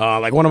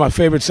 Like one of my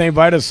favorite St.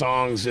 Vitus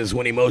songs is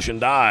When Emotion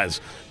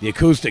Dies, the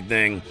acoustic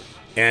thing.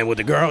 And with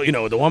the girl,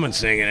 with the woman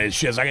singing, it's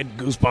just, I get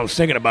goosebumps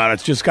thinking about it.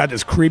 It's just got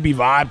this creepy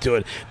vibe to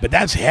it. But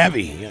that's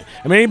heavy.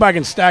 I mean, anybody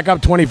can stack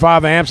up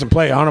 25 amps and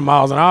play 100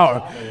 miles an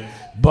hour.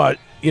 But,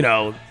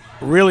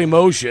 real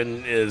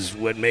emotion is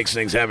what makes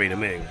things heavy to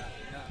me.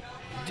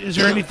 Is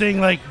there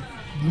anything, like,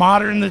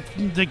 modern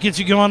that gets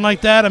you going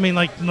like that? I mean,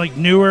 like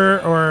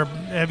newer, or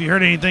have you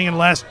heard anything in the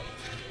last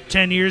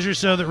 10 years or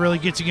so that really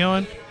gets you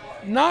going?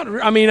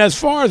 As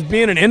far as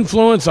being an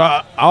influence,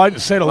 I like to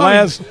say the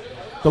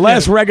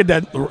last record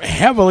that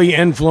heavily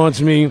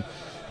influenced me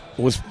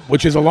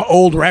which is an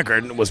old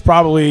record, was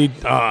probably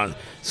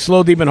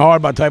Slow, Deep, and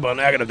Hard by Type O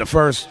Negative, the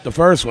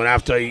first one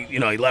after he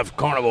left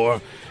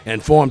Carnivore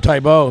and formed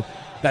Type O.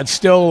 That's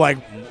still, like,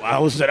 I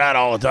listen to that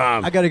all the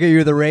time. I got to get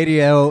you the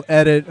radio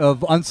edit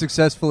of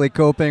Unsuccessfully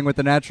Coping with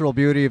the Natural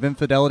Beauty of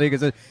Infidelity,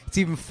 because it's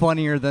even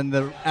funnier than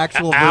the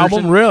actual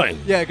album, version. really?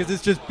 Yeah, because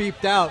it's just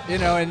beeped out,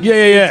 and yeah.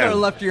 it's sort of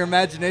left to your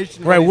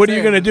imagination. Right, what are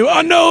you going to do?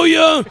 I know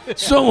you!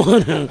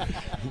 Someone...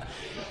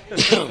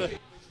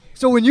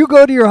 So when you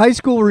go to your high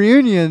school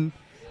reunion,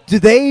 do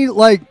they,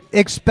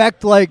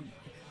 expect, oh,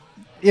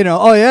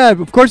 yeah,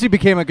 of course he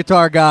became a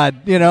guitar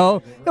god,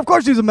 Of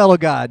course he's a mellow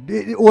god.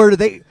 Or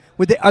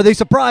are they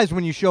surprised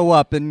when you show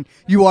up and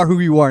you are who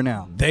you are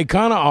now? They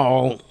kind of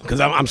all, because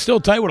I'm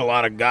still tight with a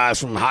lot of guys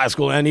from high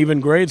school and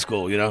even grade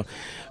school,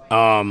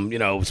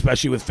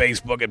 especially with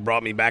Facebook. It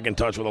brought me back in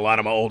touch with a lot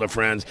of my older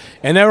friends.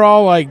 And they're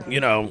all I've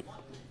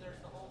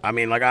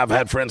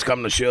had friends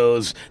come to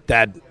shows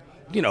that,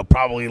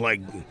 probably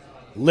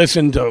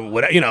listen to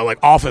what, like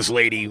Office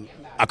Lady.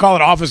 I call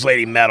it Office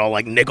Lady metal,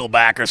 like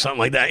Nickelback or something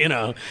like that,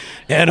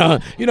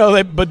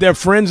 And, but they're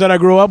friends that I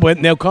grew up with,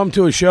 and they'll come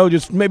to a show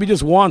maybe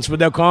just once, but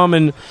they'll come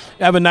and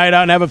have a night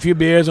out and have a few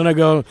beers, and I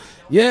go,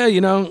 yeah,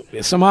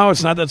 somehow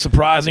it's not that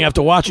surprising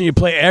after watching you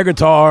play air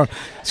guitar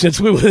since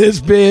we were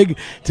this big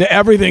to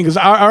everything. Because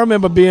I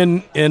remember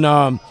being in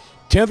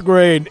 10th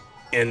grade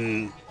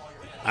in,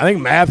 I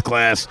think, math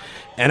class,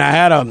 and I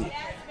had a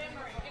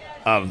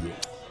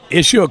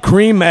issue of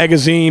Cream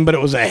magazine, but it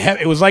was like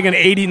in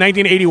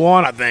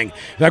 1981, I think.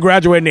 I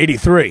graduated in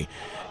 83,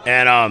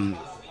 and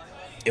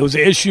it was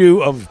an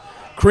issue of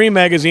Cream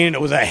magazine, and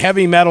it was a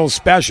heavy metal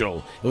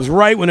special. It was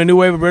right when the new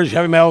wave of British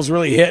heavy metal was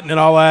really hitting and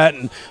all that,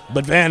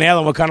 but Van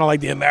Halen were kind of like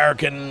the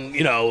American,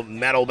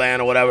 metal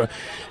band or whatever.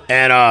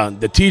 And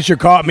the teacher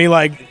caught me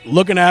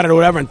looking at it or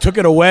whatever and took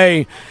it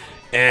away,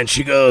 and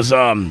she goes,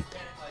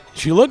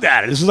 she looked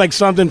at it. This is like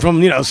something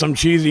from some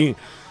cheesy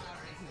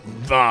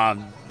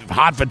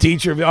Hot for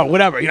Teacher, or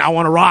whatever, I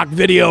want to rock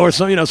video or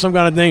some, some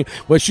kind of thing.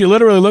 But she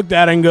literally looked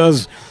at it and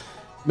goes,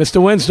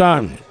 Mr.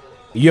 Windstein,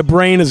 your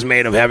brain is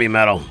made of heavy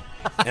metal.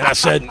 And I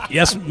said,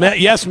 yes,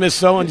 Miss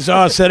So-and-so.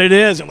 I said, it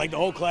is. And the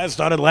whole class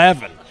started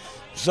laughing.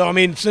 So,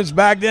 since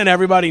back then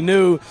everybody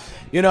knew,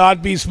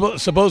 I'd be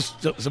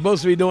supposed to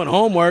be doing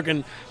homework,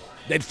 and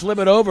they'd flip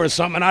it over or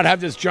something, and I'd have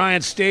this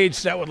giant stage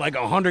set with like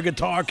 100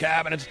 guitar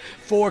cabinets,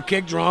 4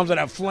 kick drums that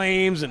have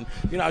flames, and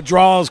I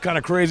draw all this kind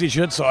of crazy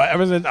shit. So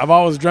everything I've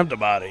always dreamt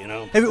about it.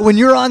 Hey, when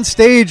you're on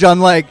stage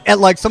on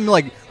at something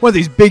like one of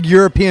these big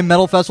European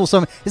metal festivals,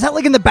 something, is that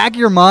like in the back of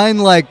your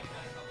mind, like,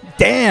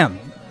 damn,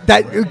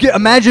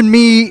 imagine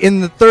me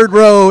in the third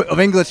row of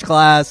English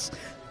class,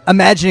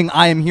 imagining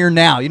I am here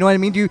now. You know what I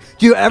mean? Do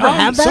you ever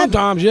have that?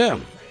 Sometimes, yeah.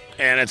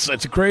 And it's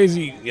a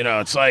crazy,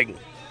 it's like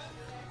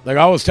I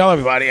always tell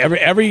everybody,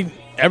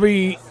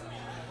 every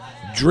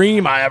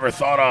dream I ever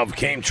thought of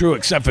came true,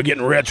 except for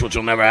getting rich, which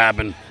will never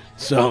happen.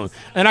 So,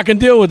 and I can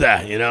deal with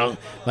that,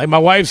 Like my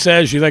wife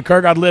says, she's like,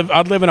 Kirk, I'd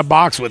live in a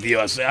box with you.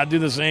 I say, I'd do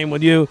the same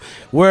with you.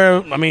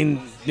 We're,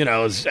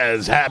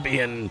 as happy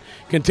and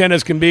content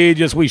as can be.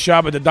 Just we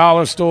shop at the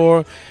dollar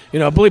store.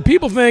 Believe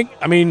people think,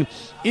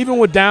 even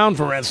with Down,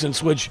 for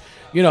instance, which,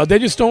 they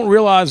just don't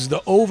realize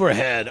the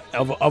overhead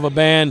of a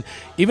band,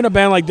 even a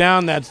band like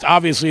Down that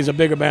obviously is a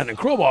bigger band than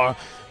Crowbar,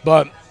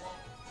 but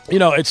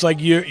it's like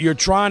you're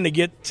trying to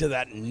get to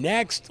that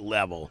next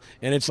level,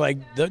 and it's like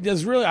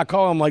there's really, I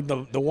call them like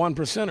the one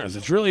percenters.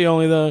 It's really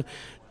only the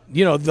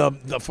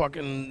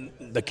fucking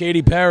the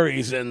Katy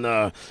Perrys and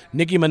the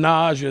Nicki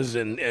Minaj's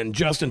and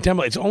Justin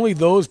Timberlake. It's only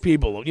those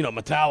people.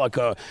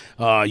 Metallica,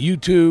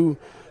 U2,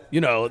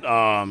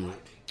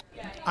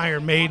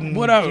 Iron Maiden,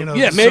 whatever.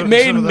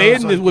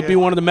 Maiden would be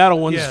one of the metal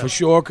ones for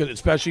sure, because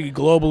especially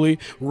globally,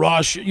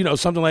 Rush,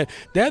 something like.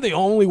 They're the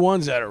only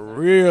ones that are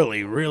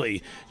really,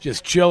 really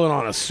just chilling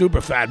on a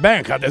super fat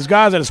bank. There's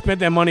guys that have spent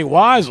their money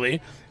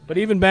wisely, but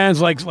even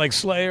bands like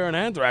Slayer and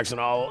Anthrax and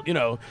all,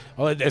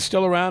 they're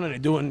still around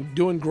and they're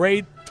doing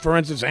great. For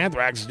instance,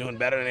 Anthrax is doing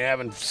better than they have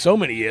in so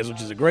many years,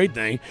 which is a great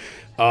thing.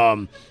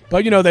 But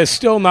they're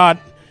still not.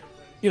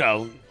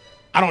 I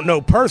don't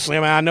know personally.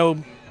 I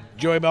know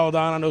Joey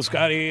Belladonna, I know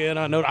Scotty, and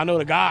I know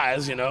the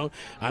guys, I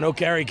know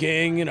Kerry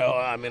King,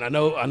 I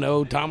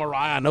know Tom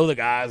Araya, I know the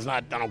guys.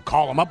 I don't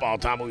call them up all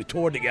the time, but we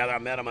toured together, I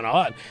met them in a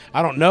hut.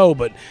 I don't know,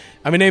 but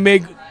they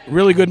make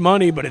really good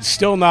money, but it's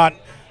still not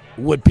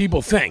what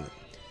people think.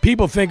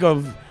 People think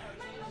of,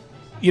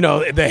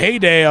 the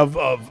heyday of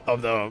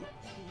the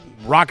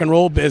rock and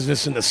roll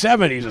business in the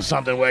 70s or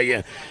something, where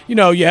you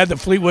had the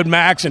Fleetwood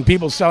Macs and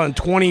people selling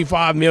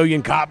 25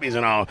 million copies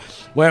and all,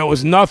 where it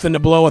was nothing to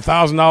blow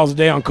 $1,000 a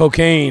day on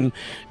cocaine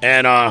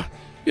and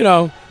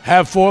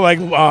have 4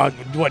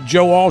 what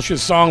Joe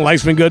Walsh's song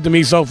 "Life's Been Good to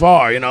Me So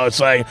Far." It's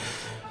like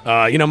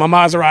my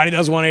Maserati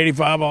does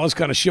 185, all this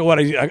kind of shit. What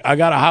I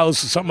got a house,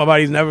 something about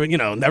he's never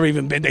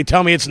even been. They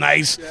tell me it's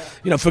nice,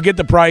 forget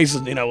the price,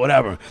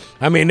 whatever.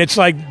 It's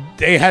like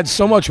they had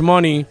so much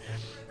money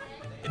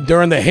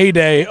during the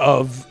heyday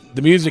of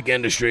the music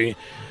industry,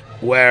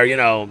 where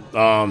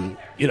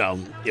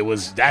it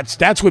was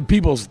that's what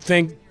people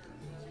think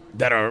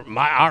that are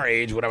our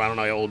age, whatever. I don't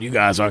know how old you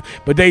guys are,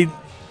 but they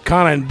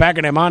kind of back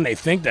in their mind they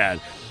think that,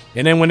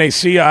 and then when they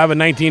see I have a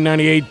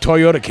 1998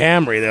 Toyota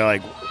Camry, they're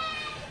like,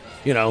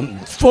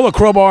 full of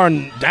Crowbar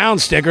and Down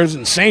stickers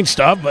and Saint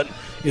stuff, but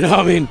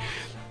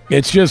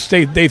it's just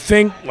they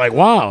think like,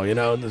 wow,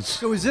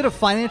 So is it a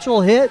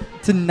financial hit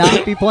to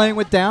not be playing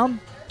with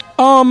Down?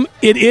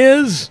 It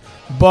is,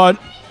 but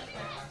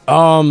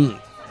did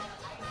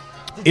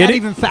that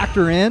even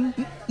factor in?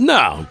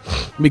 No,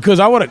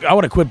 because I would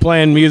have quit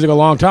playing music a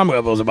long time ago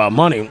if it was about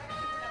money.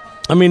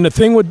 The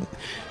thing with,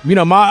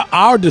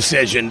 our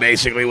decision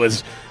basically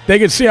was they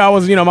could see I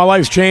was, my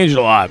life's changed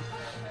a lot.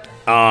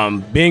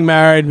 Being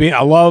married,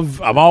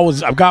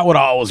 I've got what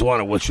I always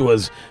wanted, which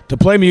was to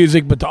play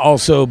music, but to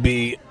also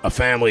be a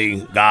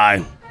family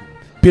guy,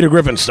 Peter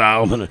Griffin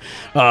style,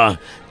 to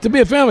be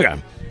a family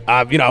guy.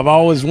 I've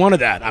always wanted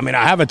that. I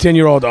have a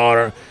 10-year-old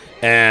daughter,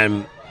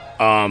 and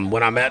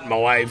when I met my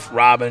wife,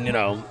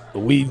 Robin,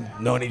 we've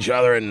known each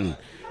other and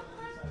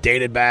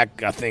dated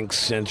back, I think,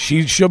 since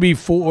she'll be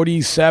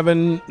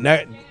 47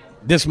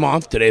 this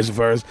month. Today's the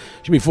first.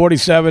 She'll be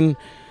 47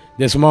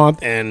 this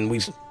month,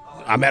 and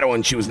I met her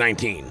when she was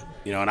 19,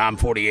 and I'm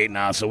 48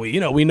 now. So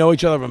we know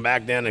each other from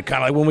back then. And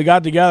kind of like when we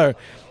got together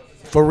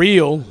for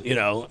real,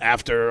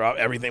 after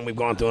everything we've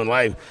gone through in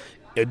life,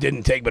 it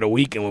didn't take but a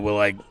week, and we were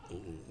like,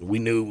 we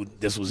knew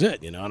this was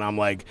it, and I'm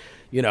like,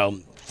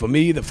 for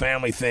me, the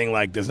family thing,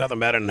 like, there's nothing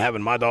better than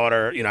having my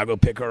daughter, I go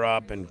pick her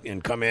up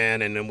and come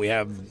in, and then we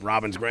have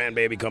Robin's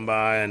grandbaby come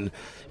by, and,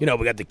 we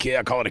got the kid,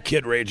 I call it a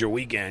kid rager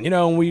weekend,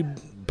 and we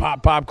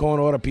pop popcorn,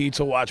 order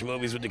pizza, watch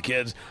movies with the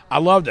kids. I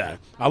love that.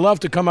 I love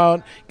to come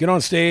out, get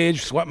on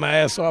stage, sweat my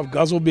ass off,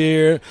 guzzle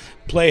beer,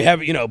 play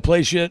heavy,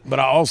 play shit, but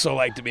I also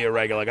like to be a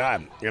regular guy.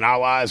 In our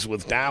lives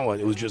with Down,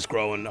 it was just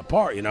growing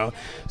apart,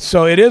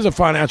 So it is a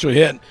financial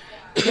hit.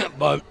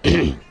 But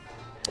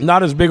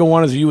not as big a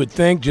one as you would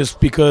think, just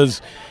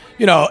because,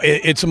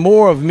 it's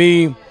more of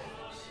me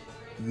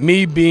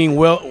being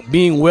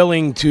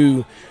willing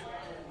to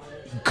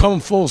come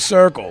full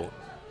circle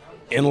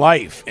in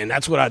life, and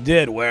that's what I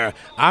did, where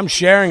I'm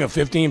sharing a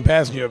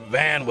 15-passenger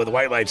van with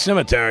White Light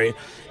Cemetery,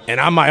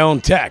 and I'm my own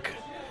tech,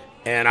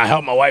 and I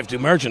help my wife do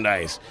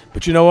merchandise.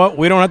 But you know what?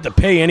 We don't have to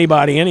pay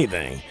anybody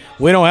anything.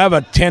 we don't have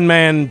a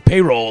 10-man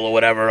payroll or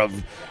whatever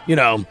of,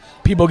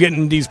 people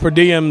getting these per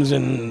diems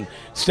and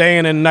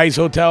staying in nice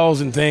hotels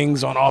and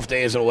things on off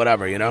days or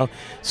whatever,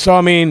 So,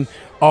 I mean,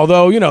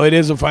 although, it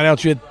is a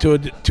financial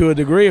to a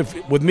degree,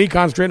 with me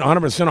concentrating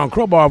 100% on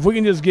Crowbar, if we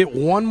can just get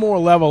one more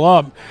level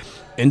up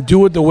and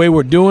do it the way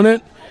we're doing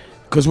it,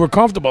 because we're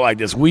comfortable like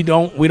this. We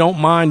don't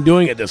mind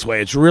doing it this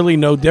way. It's really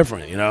no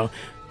different,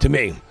 to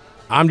me.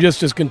 I'm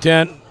just as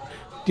content,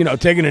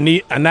 taking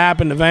a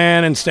nap in the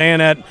van and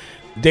staying at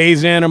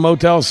Days Inn or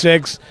Motel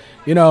 6,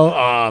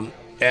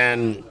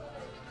 and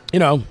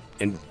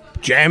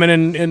jamming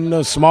in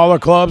the smaller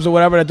clubs or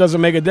whatever. That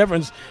doesn't make a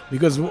difference,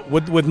 because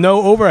with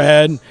no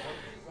overhead,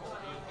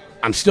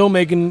 I'm still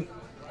making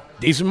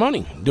decent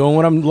money doing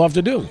what I love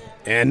to do.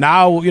 And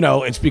now,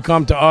 it's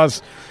become to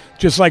us,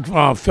 just like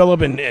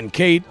Philip and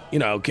Kate,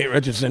 Kate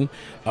Richardson,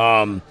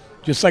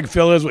 just like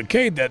Phil is with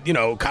Kate, that,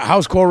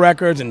 Housecore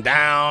Records and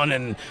Down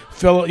and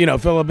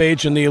Philip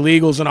H. and the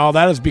Illegals and all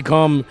that has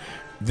become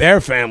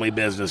their family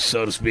business,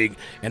 so to speak.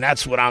 And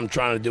that's what I'm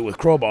trying to do with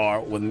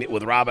Crowbar,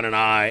 with Robin and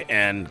I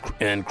and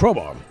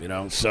Crowbar,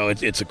 So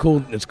it's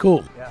cool.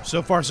 Yeah.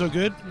 So far, so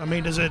good. I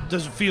mean, does it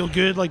feel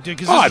good? Like,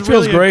 because it is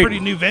feels really great. A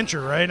pretty new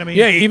venture, right? I mean,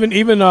 yeah, even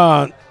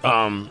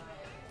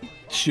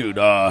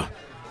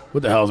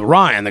what the hell is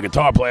Ryan, the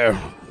guitar player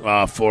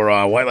for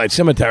White Light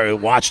Cemetery,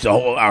 watched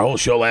our whole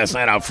show last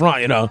night out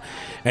front, and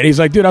he's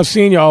like, dude, I've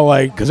seen y'all,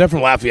 like, because they're from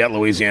Lafayette,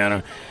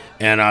 Louisiana,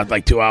 and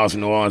like 2 hours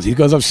from New Orleans. He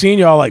goes, I've seen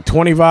y'all like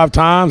 25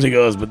 times. He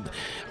goes, but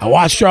I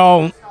watched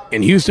y'all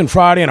in Houston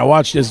Friday, and I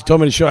watched this,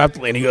 told me to show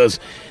after, and he goes,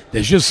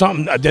 there's just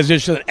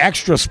an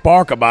extra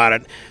spark about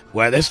it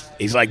where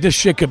he's like, this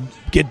shit could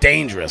get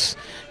dangerous,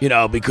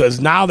 because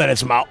now that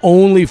it's my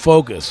only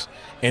focus,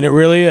 and it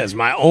really is,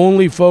 my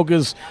only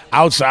focus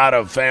outside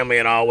of family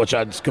and all, which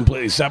I just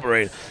completely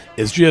separate,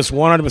 is just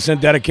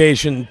 100%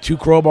 dedication to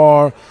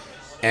Crowbar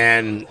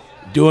and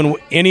doing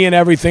any and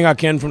everything I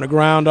can from the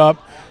ground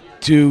up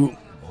to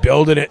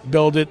build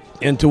it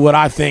into what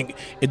I think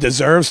it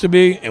deserves to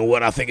be and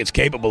what I think it's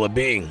capable of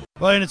being.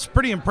 Well, and it's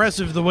pretty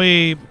impressive the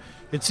way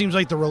it seems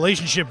like the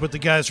relationship with the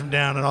guys from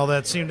Down and all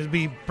that seemed to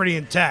be pretty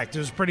intact. It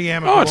was pretty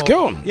amicable. Oh, it's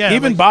cool. Yeah,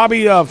 even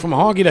Bobby from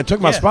Honky that took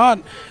my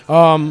spot,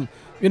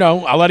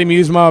 I let him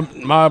use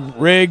my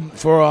rig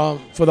for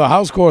the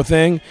housecore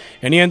thing,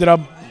 and he ended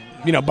up,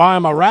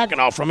 buying my rack and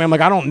all from me. I'm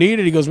like, I don't need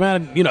it. He goes,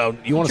 man, you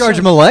want to charge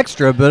him a little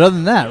extra, but other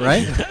than that,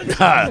 right?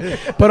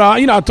 But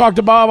I talk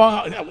to Bob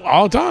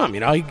all the time.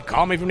 He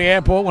called me from the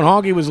airport when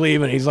Honky was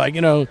leaving. He's like,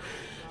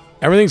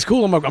 everything's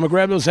cool. I'm gonna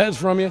grab those heads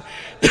from you.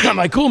 I'm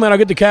like, cool, man. I'll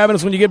get the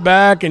cabinets when you get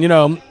back. And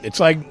it's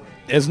like,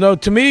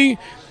 to me,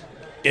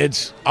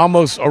 it's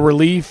almost a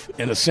relief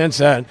in the sense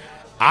that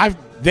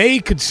they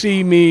could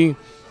see me.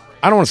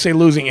 I don't want to say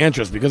losing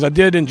interest, because I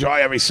did enjoy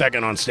every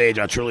second on stage.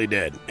 I truly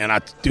did. And I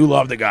do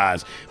love the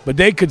guys. But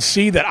they could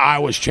see that I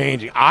was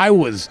changing. I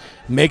was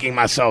making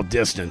myself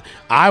distant.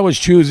 I was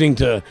choosing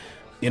to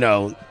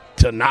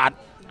not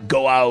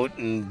go out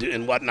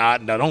and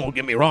whatnot. Now, don't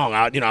get me wrong.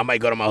 I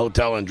might go to my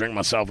hotel and drink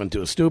myself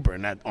into a stupor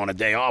and that on a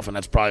day off, and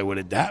that's probably what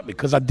it happened,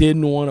 because I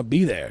didn't want to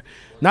be there.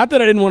 Not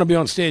that I didn't want to be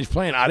on stage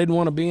playing. I didn't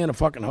want to be in a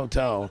fucking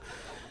hotel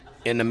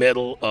in the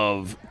middle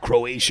of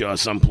Croatia or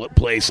some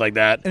place like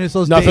that. And it's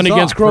those nothing days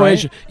against off,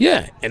 Croatia. Right?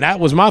 Yeah, and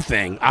that was my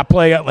thing. I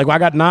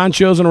got 9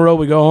 shows in a row.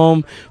 We go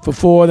home for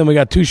 4, then we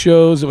got 2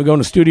 shows, then we go in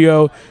the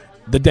studio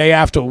the day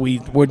after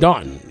we're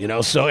done.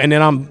 So, and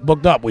then I'm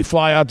booked up. We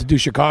fly out to do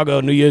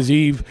Chicago New Year's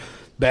Eve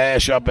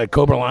bash up at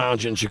Cobra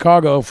Lounge in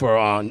Chicago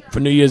for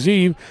New Year's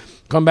Eve.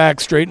 Come back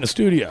straight in the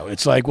studio.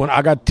 It's like when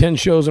I got 10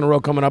 shows in a row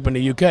coming up in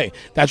the UK.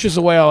 That's just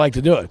the way I like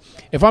to do it.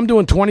 If I'm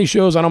doing 20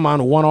 shows, I don't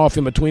mind one off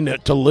in between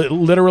to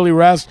literally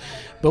rest.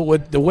 But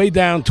with the Way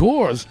Down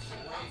tours,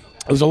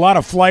 there's a lot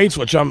of flights,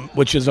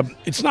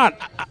 it's not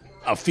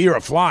a fear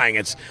of flying.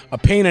 It's a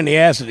pain in the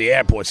ass at the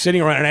airport.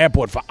 Sitting around an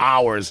airport for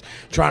hours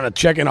trying to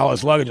check in all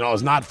this luggage and all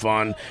is not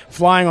fun.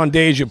 Flying on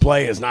days you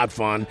play is not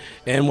fun.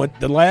 And with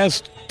the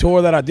last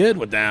tour that I did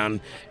with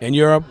Down in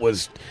Europe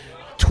was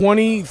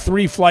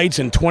 23 flights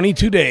in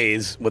 22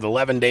 days with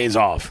 11 days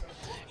off.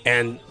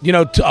 And,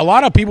 a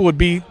lot of people would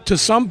be, to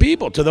some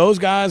people, to those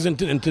guys and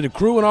to the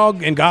crew and all,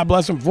 and God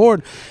bless them for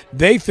it,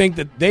 they think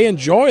that they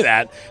enjoy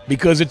that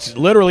because it's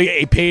literally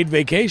a paid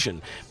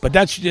vacation. But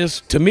that's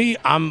just, to me,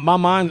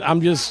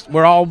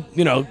 we're all,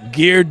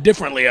 geared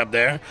differently up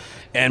there.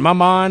 And my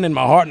mind and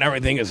my heart and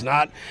everything is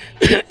not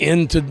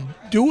into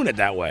doing it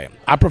that way.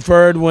 I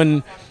preferred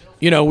when,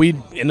 we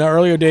in the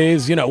earlier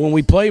days, when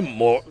we play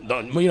more,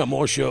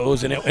 more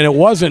shows, and it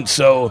wasn't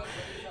so,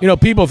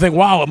 people think,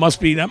 wow, it must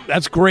be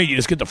that's great. You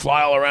just get to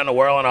fly all around the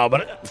world and all,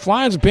 but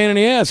flying's a pain in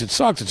the ass. It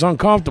sucks. It's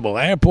uncomfortable.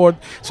 Airport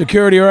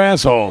security are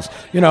assholes.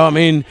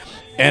 And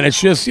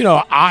it's just,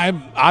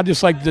 I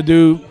just like to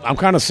do. I'm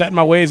kind of set in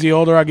my ways the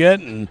older I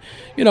get, and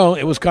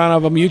it was kind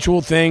of a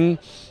mutual thing.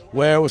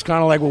 Where it was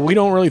kind of like, well, we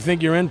don't really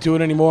think you're into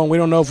it anymore, and we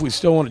don't know if we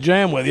still want to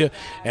jam with you.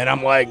 And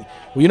I'm like,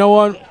 well, you know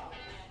what?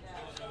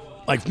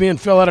 Like, me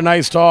and Phil had a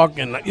nice talk,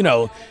 and,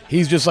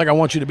 he's just like, I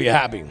want you to be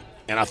happy.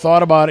 And I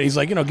thought about it. He's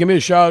like, give me a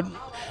shout.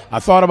 I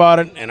thought about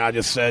it, and I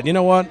just said, you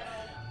know what?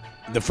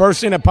 the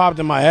first thing that popped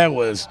in my head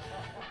was,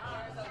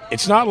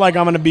 it's not like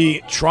I'm going to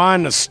be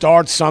trying to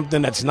start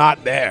something that's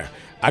not there.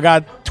 I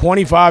got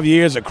 25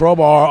 years of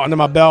Crowbar under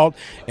my belt,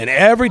 and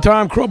every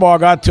time Crowbar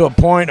got to a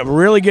point of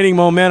really getting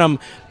momentum,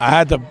 I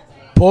had to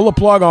pull the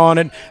plug on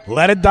it,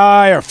 let it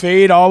die or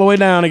fade all the way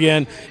down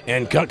again,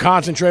 and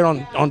concentrate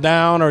on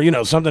down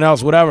or, something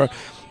else, whatever.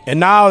 And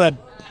now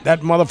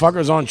that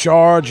motherfucker's on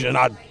charge, and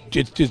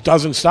it just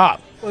doesn't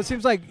stop. Well, it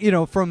seems like,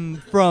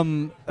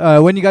 from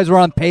when you guys were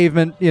on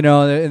Pavement, in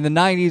the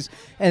 90s,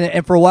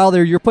 and for a while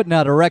there, you're putting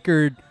out a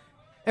record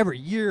every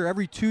year,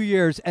 every 2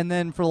 years, and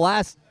then for the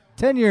last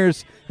 10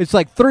 years, it's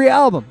like 3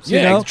 albums.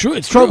 Yeah, it's true.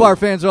 It's Crowbar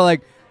true. fans are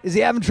like, is he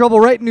having trouble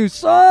writing new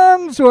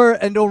songs?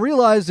 And don't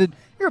realize that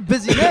you're a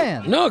busy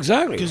man. No,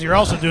 exactly. Because you're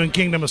also doing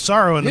Kingdom of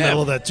Sorrow in the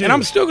middle of that, too. And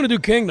I'm still going to do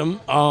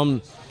Kingdom.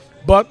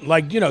 But,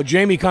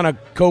 Jamie kind of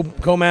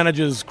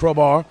co-manages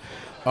Crowbar.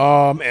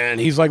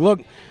 And he's like, look,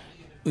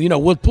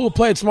 we'll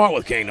play it smart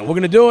with Kingdom. We're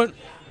going to do it.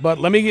 But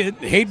let me get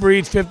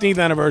Hatebreed's 15th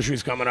anniversary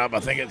is coming up. I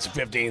think it's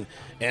 15th.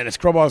 And it's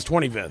Crowbar's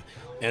 25th.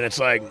 And it's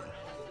like,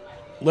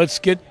 let's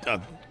get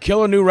a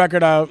killer new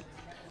record out.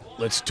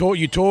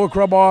 You tour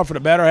Crowbar for the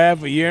better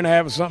half, a year and a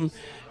half or something.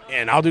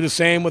 And I'll do the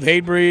same with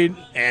Hatebreed.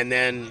 And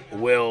then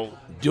we'll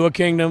do a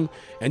Kingdom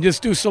and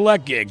just do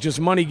select gigs, just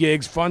money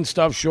gigs, fun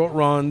stuff, short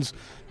runs,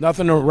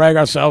 nothing to rag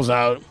ourselves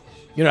out.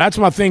 That's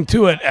my thing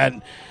to it.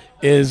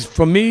 Is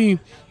for me,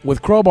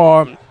 with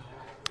Crowbar,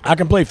 I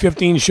can play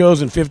 15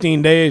 shows in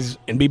 15 days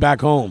and be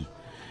back home.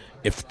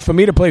 For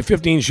me to play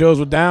 15 shows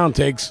with Down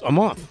takes a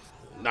month.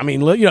 I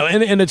mean,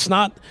 and it's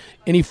not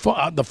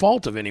the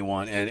fault of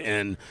anyone.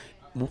 And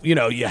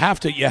you have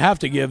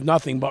to give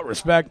nothing but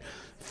respect.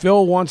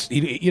 Phil wants,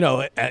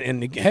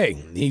 and hey,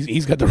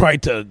 he's got the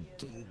right to,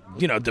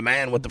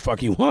 demand what the fuck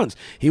he wants.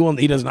 He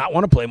does not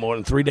want to play more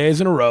than 3 days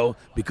in a row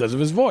because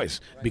of his voice,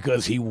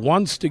 because he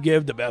wants to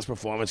give the best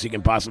performance he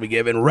can possibly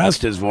give and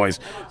rest his voice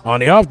on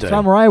the off day.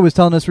 Tom Mariah was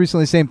telling us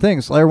recently the same thing.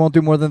 Slayer won't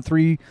do more than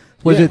 3.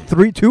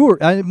 Two, or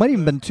it might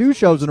even been 2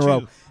 shows in a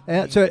row.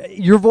 So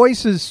your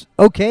voice is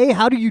okay.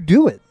 How do you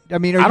do it? I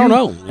mean, I don't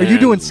know. Are you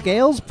doing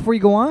scales before you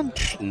go on?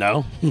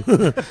 No.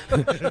 No,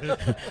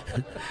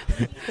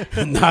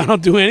 I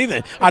don't do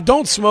anything. I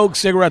don't smoke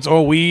cigarettes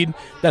or weed.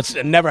 I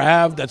never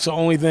have. That's the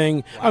only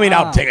thing. I mean,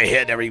 I'll take a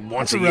hit every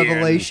once a year.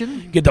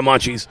 Revelation. Get the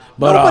munchies.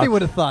 But nobody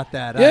would have thought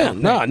that.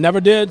 I never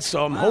did.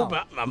 So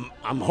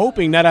I'm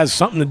hoping that has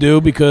something to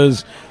do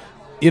because,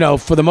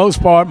 for the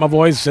most part, my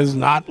voice has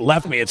not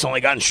left me. It's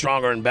only gotten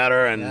stronger and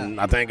better,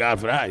 and I thank God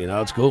for that.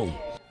 It's cool.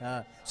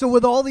 So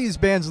with all these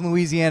bands in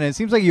Louisiana, it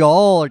seems like you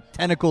all are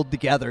tentacled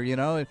together,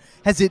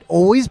 Has it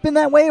always been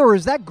that way, or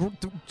has that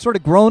sort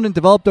of grown and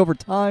developed over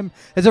time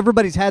as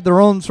everybody's had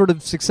their own sort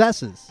of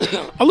successes?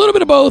 A little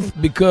bit of both,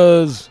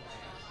 because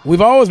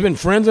we've always been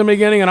friends in the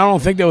beginning, and I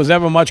don't think there was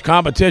ever much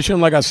competition.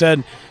 Like I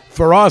said,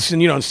 for us,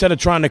 and, instead of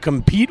trying to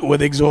compete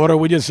with Exhorder,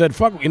 we just said,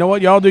 fuck, you know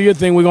what, y'all do your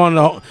thing, we're going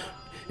to...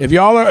 If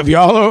y'all are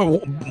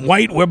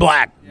white, we're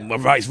black, or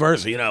vice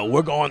versa,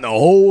 we're going the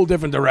whole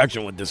different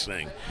direction with this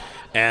thing.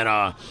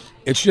 And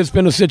it's just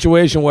been a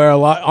situation where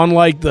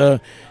unlike the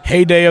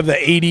heyday of the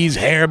 80s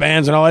hair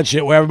bands and all that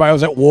shit where everybody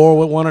was at war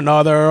with one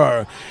another,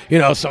 or,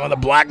 some of the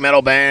black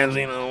metal bands,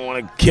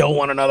 want to kill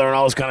one another and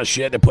all this kind of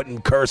shit. They're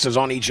putting curses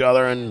on each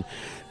other and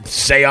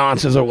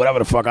seances or whatever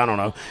the fuck, I don't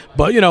know.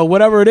 But,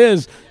 whatever it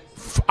is,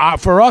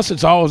 for us,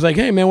 it's always like,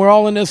 hey, man, we're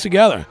all in this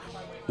together.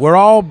 We're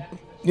all,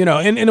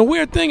 and the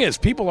weird thing is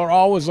people are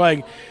always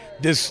like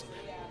this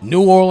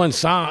New Orleans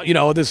sound,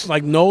 this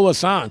like NOLA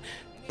sound.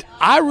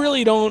 I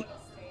really don't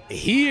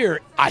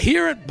I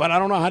hear it, but I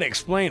don't know how to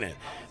explain it.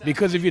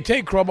 Because if you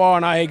take Crowbar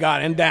and I Hate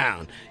God and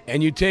Down,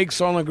 and you take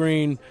Soylent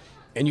Green,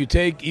 and you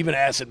take even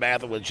Acid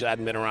Bath, which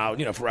hadn't been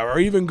around, forever, or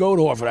even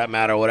Goatwhore for that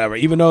matter, or whatever,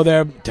 even though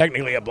they're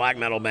technically a black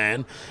metal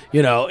band,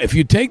 if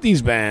you take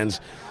these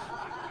bands,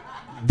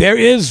 there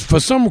is, for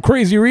some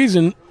crazy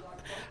reason,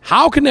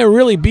 how can there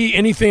really be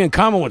anything in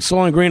common with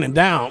Soylent Green and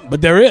Down?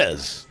 But there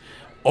is.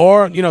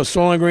 Or,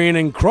 Soylent Green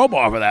and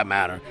Crowbar for that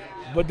matter.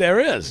 But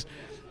there is.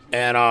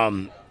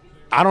 And,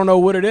 I don't know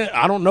what it is.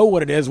 I don't know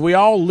what it is. We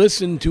all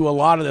listen to a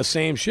lot of the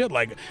same shit.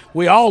 Like,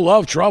 we all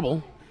love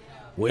Trouble.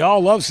 We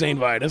all love St.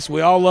 Vitus.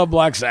 We all love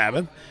Black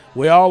Sabbath.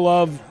 We all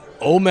love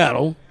old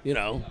metal,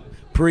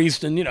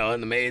 Priest and,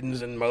 and the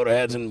Maidens and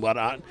Motorheads and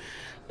whatnot.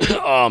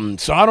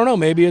 So I don't know.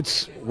 Maybe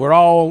we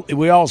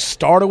all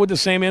started with the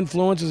same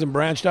influences and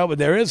branched out, but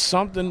there is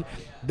something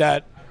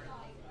that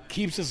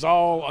keeps us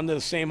all under the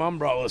same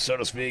umbrella, so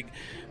to speak.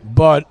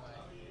 But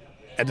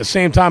at the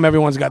same time,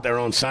 everyone's got their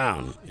own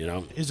sound,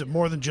 Is it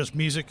more than just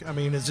music? I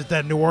mean, is it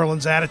that New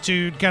Orleans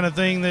attitude kind of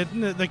thing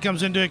that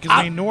comes into it?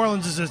 Because, New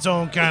Orleans is its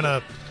own kind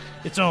of,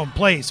 its own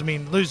place. I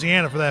mean,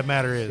 Louisiana, for that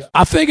matter, is.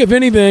 I think, if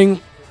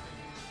anything,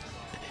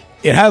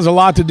 it has a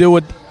lot to do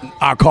with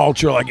our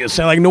culture, like you're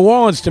saying. Like, New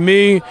Orleans, to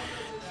me,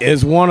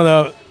 is one of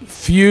the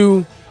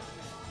few,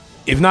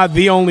 if not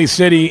the only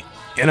city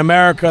in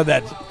America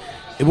that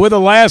we're the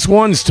last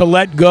ones to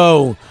let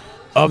go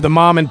of the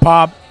mom and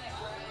pop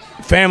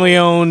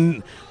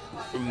family-owned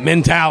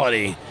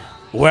mentality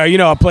where, you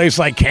know, a place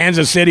like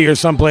Kansas City or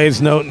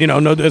someplace,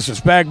 no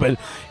disrespect, but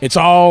it's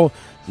all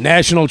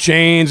national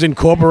chains and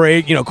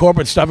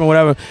corporate stuff and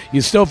whatever.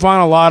 You still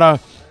find a lot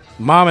of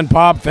mom and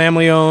pop,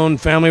 family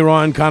owned, family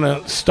run kind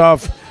of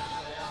stuff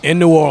in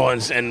New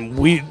Orleans, and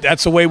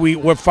that's the way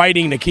we're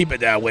fighting to keep it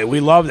that way. We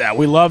love that.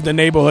 We love the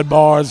neighborhood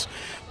bars.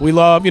 We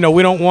love, we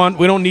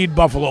don't need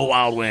Buffalo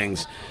Wild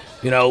Wings.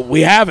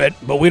 We have it,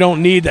 but we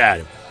don't need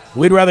that.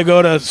 We'd rather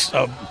go to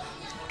a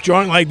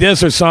joint like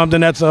this or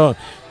something that's a,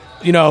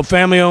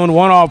 family-owned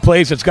one-off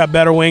place that's got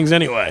better wings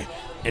anyway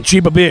and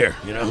cheaper beer,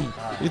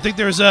 You think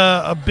there's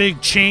a big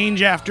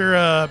change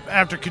after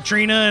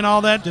Katrina and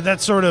all that? Did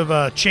that sort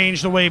of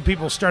change the way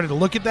people started to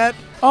look at that?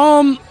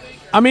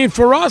 I mean,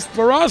 for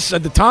us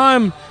at the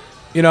time,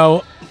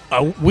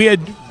 we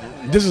had.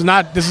 This is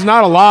not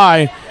a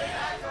lie.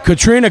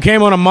 Katrina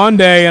came on a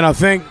Monday, and I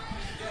think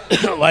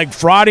like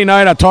Friday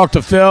night, I talked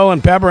to Phil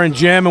and Pepper and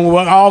Jim, and we were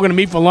all going to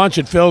meet for lunch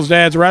at Phil's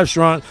dad's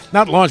restaurant.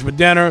 Not lunch, but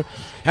dinner,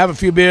 have a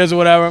few beers or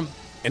whatever,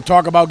 and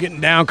talk about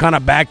getting down, kind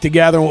of back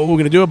together and what we're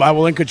going to do about it.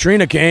 Well, then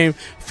Katrina came.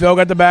 Phil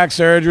got the back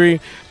surgery.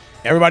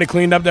 Everybody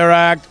cleaned up their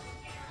act,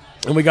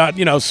 and we got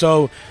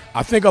So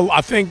I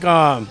think.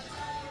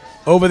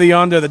 Over the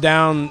Under, the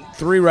Down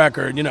 3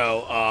 record,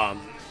 at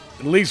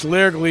least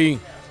lyrically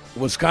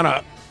was kind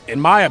of,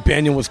 in my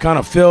opinion, was kind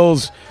of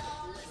Phil's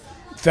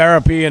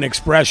therapy and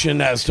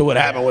expression as to what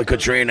happened with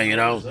Katrina,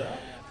 and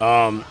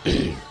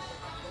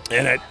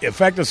it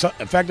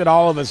affected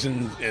all of us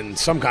in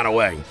some kind of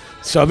way.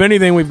 So if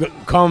anything, we've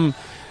come,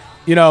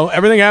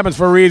 everything happens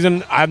for a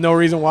reason. I have no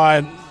reason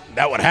why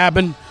that would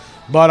happen,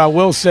 but I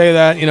will say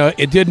that,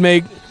 it did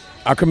make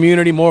our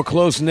community more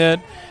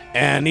close-knit,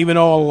 and even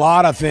though a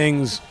lot of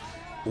things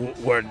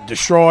were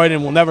destroyed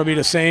and will never be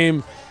the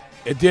same,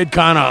 it did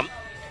kind of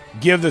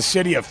give the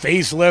city a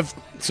facelift,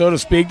 so to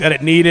speak, that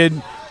it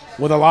needed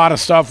with a lot of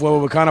stuff where we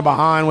were kind of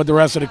behind with the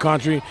rest of the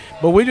country.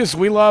 But we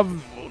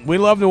love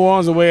New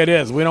Orleans the way it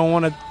is. We don't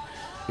want to,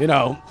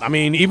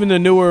 even the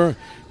newer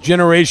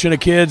generation of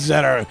kids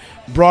that are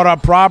brought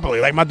up properly,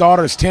 like my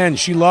daughter's 10,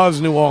 she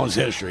loves New Orleans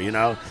history,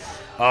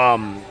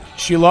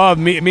 she loved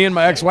me and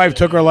my ex-wife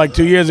took her like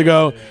 2 years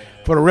ago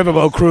for the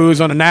riverboat cruise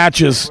on the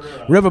Natchez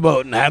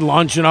riverboat and had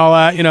lunch and all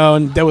that,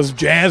 and there was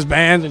jazz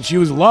bands and she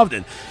loved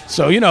it.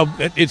 So, we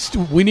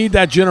need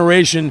that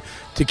generation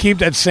to keep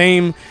that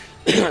same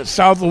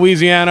South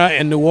Louisiana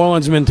and New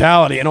Orleans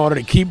mentality in order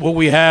to keep what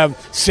we have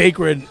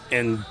sacred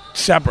and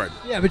separate.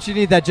 Yeah, but you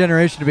need that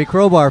generation to be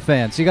Crowbar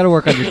fans. So you got to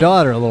work on your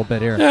daughter a little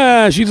bit here.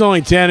 Yeah, she's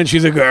only 10 and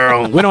she's a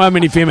girl. We don't have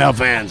many female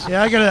fans.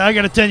 Yeah, I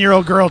got a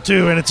 10-year-old girl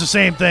too, and it's the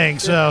same thing.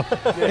 So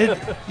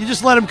you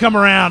just let them come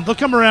around. They'll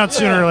come around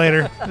sooner or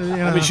later.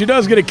 I mean, she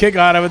does get a kick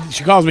out of it.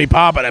 She calls me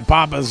Papa. That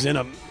Papa's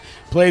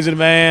plays in a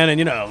van,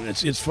 and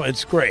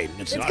it's great.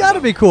 It's got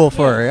to be cool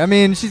for her. I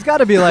mean, she's got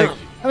to be like.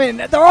 I mean,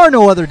 there are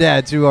no other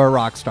dads who are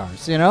rock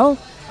stars.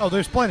 Oh,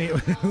 there's plenty.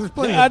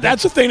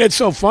 That's the thing that's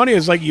so funny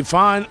is like this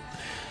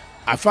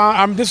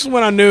is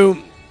when I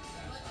knew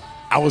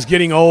I was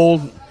getting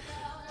old.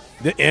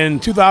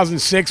 In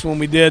 2006, when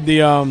we did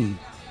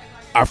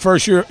our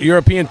first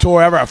European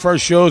tour ever, our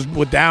first shows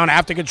were down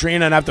after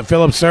Katrina and after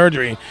Philip's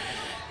surgery,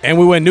 and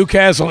we went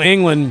Newcastle,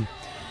 England,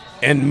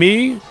 and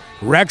me,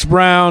 Rex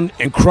Brown,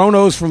 and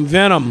Kronos from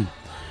Venom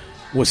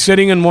was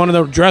sitting in one of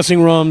the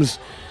dressing rooms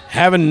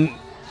having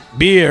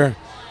beer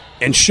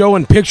and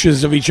showing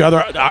pictures of each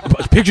other,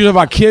 pictures of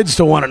our kids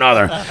to one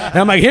another. And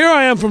I'm like, here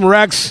I am from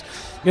Rex,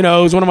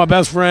 who's one of my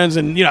best friends,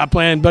 and I'm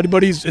playing Buddy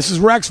Buddies. This is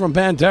Rex from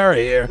Pantera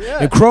here,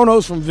 and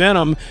Kronos from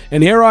Venom,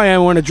 and here I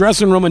am. We're in a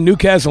dressing room in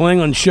Newcastle,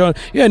 England, showing,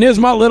 and here's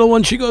my little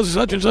one. She goes to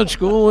such and such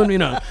school,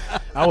 and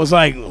I was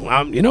like,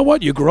 you know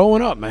what? You're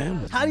growing up,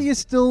 man. How do you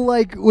still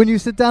when you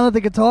sit down at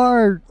the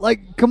guitar,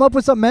 come up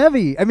with something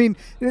heavy? I mean,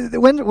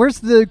 where's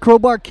the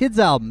Crowbar Kids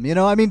album?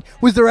 I mean,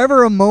 was there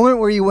ever a moment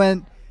where you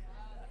went,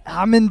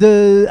 I'm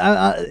into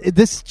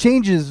this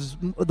changes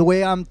the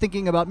way I'm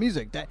thinking about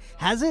music?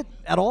 Has it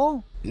at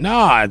all? No,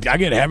 I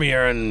get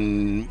heavier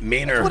and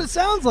meaner. That's what it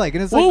sounds like,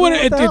 and it's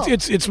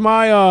it's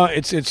my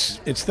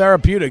it's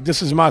therapeutic.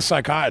 This is my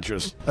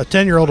psychiatrist. A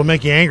 10-year-old will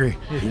make you angry.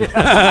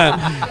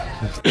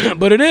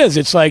 But it is.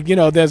 It's like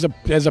there's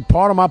a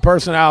part of my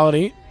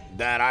personality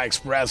that I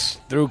express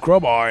through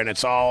Crowbar, and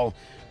it's all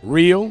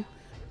real,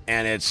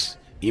 and it's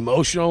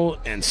emotional,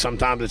 and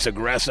sometimes it's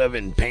aggressive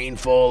and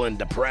painful and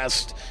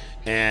depressed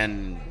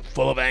and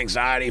full of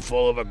anxiety,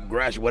 full of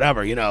aggression,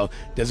 whatever.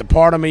 There's a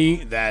part of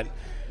me that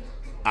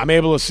I'm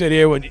able to sit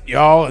here with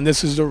y'all, and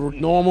this is the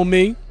normal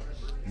me.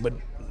 But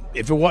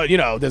if it was,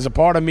 there's a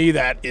part of me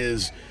that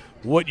is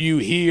what you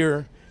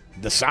hear,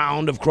 the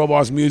sound of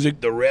Crowbar's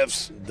music, the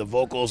riffs, the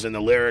vocals, and the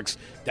lyrics.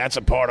 That's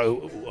a part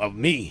of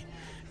me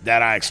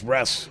that I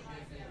express,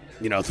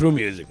 through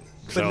music.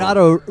 But not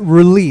a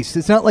release.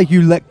 It's not like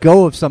you let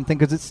go of something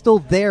because it's still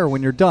there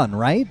when you're done,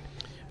 right?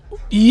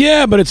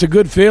 Yeah, but it's a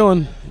good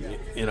feeling.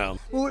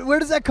 Where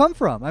does that come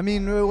from? I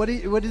mean, what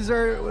is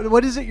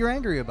it you're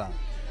angry about?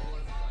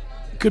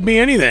 Could be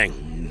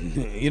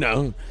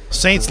anything,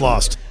 Saints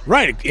lost.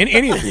 Right,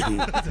 anything.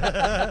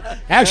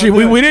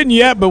 Actually, we didn't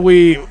yet, but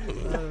we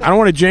don't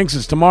want to jinx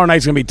this. Tomorrow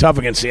night's gonna be tough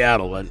against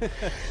Seattle, but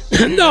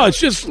no, it's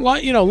just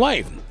like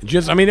life.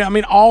 Just I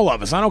mean, all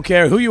of us. I don't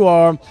care who you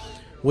are.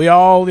 We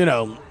all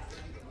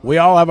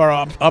have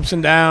our ups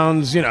and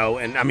downs.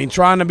 And I mean,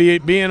 trying to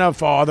being a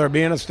father,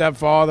 being a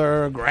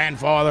stepfather,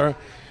 grandfather,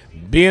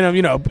 being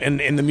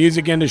in the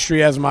music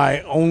industry as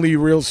my only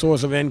real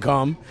source of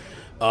income.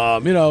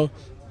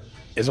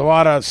 There's a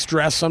lot of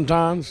stress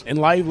sometimes in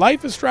life.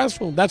 Life is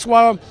stressful. That's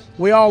why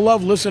we all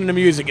love listening to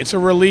music. It's a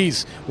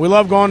release. We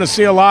love going to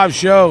see a live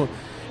show.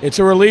 It's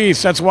a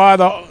release. That's why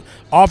the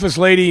Office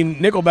Lady,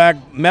 Nickelback,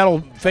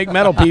 fake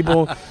metal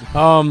people,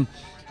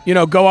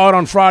 go out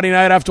on Friday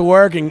night after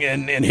work and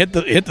hit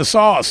the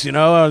sauce. And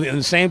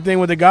the same thing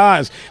with the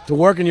guys. To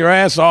working your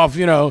ass off,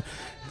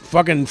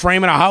 fucking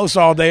framing a house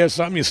all day or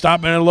something. You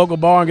stop in a local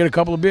bar and get a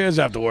couple of beers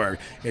after work.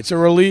 It's a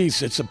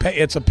release. It's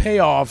a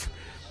payoff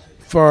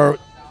for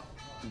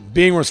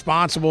being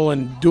responsible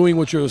and doing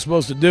what you're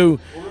supposed to do.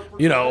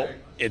 You're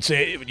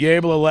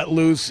able to let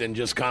loose and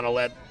just kind of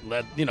let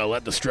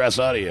the stress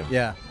out of you.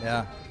 Yeah.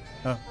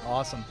 Oh,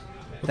 awesome.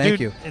 Thank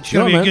you. It's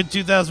going to be a good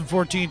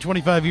 2014,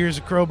 25 years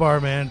of Crowbar,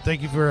 man.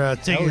 Thank you for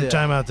taking your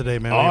time out today,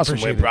 man. Awesome.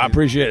 I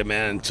appreciate it,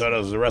 man. And so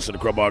does the rest of the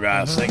Crowbar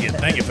guys. Thank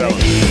you,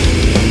 fellas.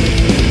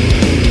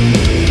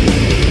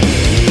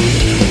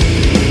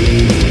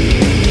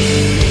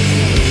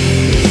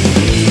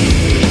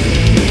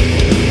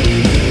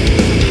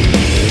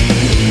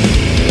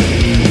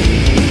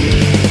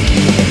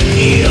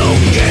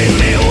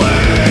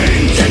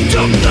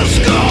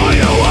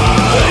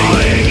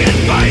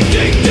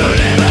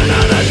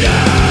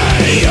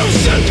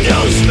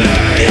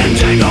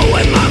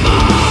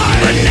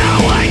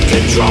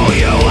 Control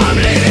you, I'm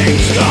leaving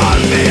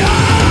scars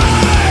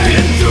behind.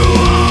 And through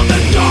all the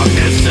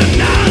darkness and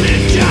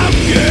knowledge I've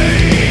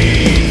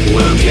gained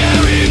will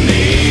carry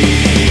me,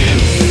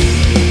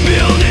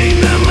 building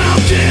the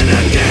mountain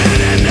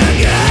again and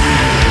again.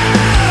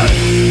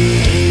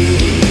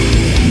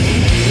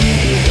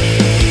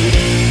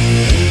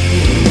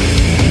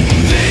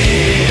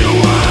 They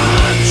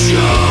watch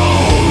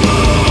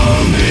over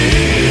me.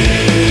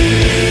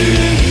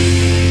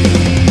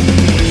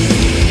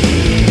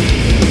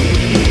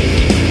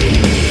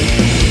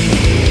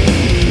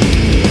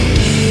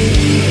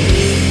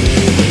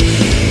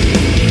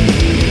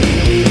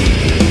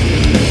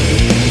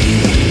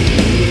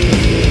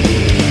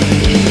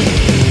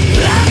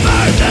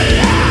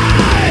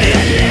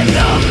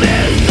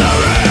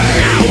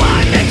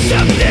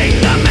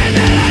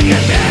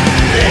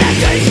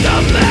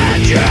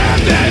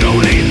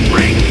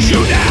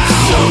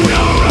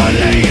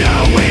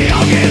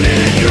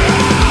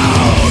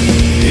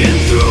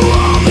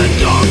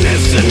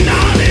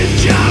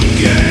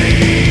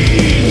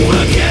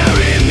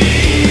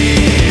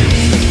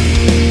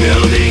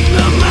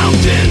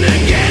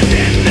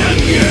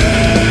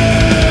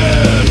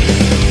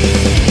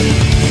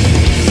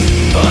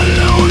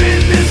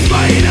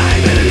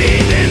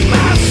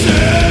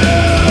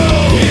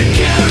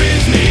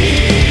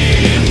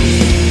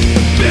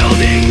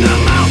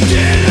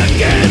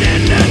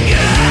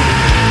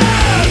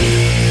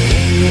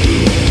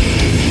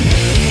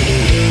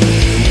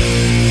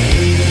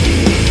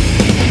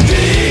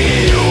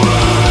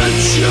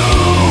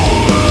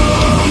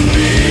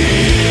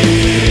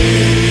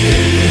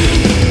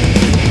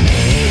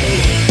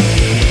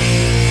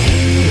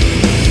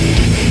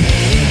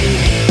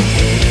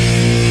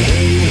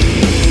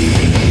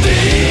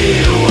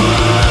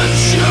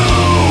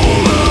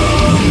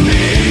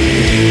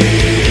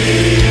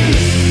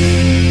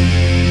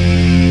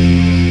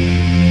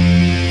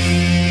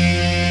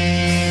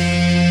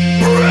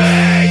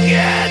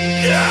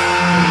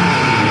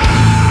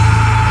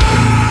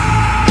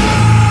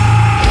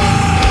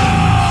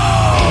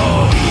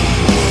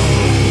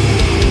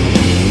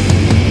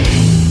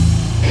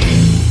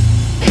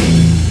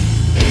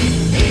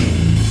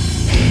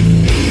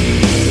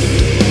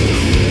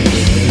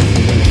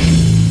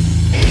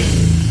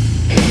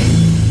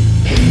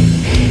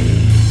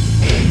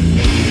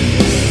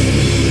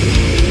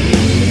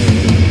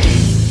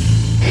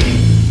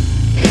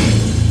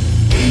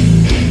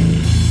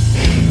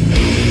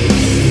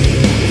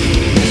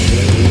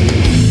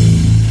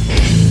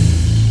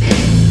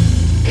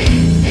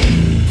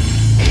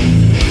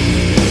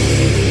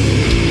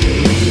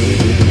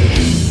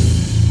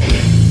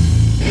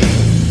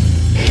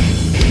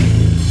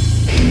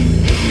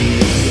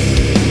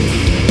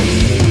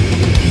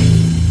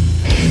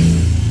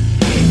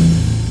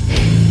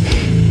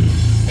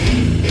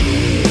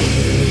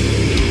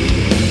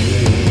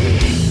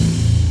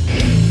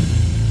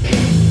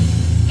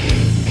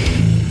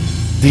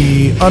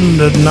 The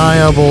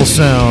undeniable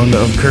sound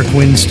of Kirk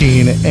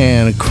Windstein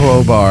and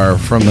Crowbar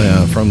from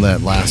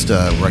that last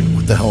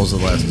what the hell is the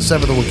last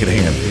Seven of the Wicked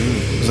Hand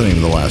was the name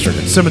of the last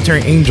record.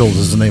 Cemetery Angels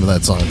is the name of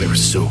that song. They were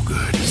so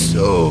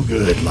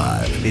good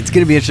live. It's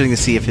going to be interesting to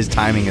see if his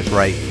timing is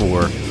right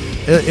for.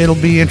 It'll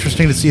be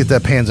interesting to see if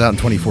that pans out in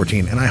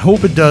 2014, and I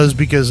hope it does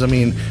because I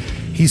mean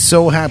he's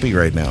so happy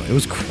right now. It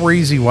was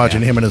crazy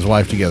watching him and his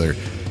wife together.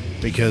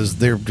 because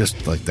they're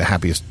just like the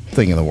happiest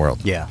thing in the world.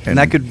 Yeah, and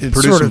that could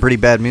produce some pretty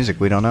bad music.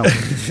 We don't know.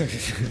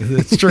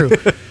 It's true.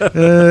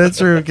 It's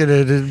true.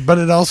 But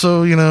it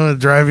also,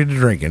 drive you to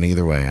drinking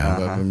either way.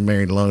 I've been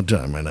married a long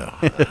time, I know.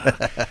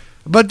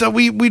 But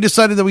we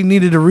decided that we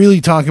needed to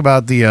really talk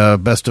about the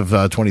best of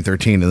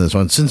 2013 in this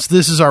one, since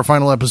this is our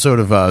final episode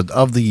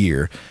of the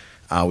year.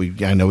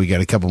 I know we got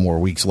a couple more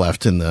weeks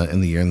left in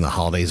the year, and the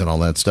holidays and all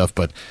that stuff,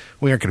 but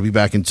we aren't going to be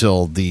back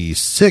until the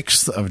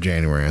 6th of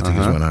January. I think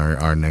is when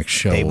our next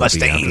show will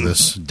be after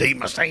this. Dave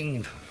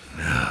Mustaine.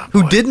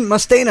 Who didn't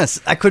Mustaine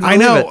us? I couldn't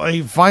believe it.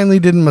 He finally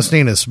didn't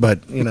Mustaine us, but,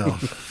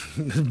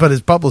 but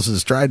his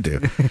publicist tried to.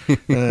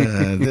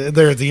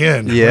 There at the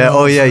end.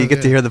 Yeah, you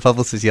get to hear the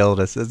publicist yell at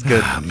us. That's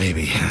good.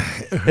 Maybe.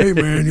 Hey,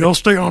 man, y'all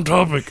stay on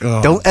topic.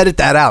 Oh, don't edit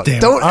that out.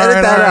 Damn. Don't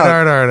edit that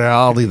out. All right.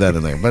 I'll leave that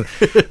in there.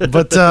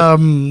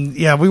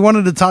 But we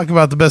wanted to talk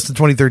about the best of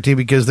 2013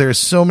 because there's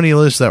so many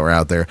lists that were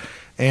out there,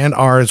 and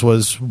ours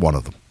was one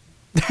of them.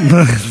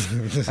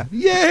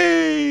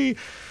 Yay!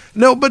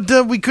 No, but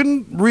we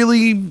couldn't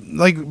really,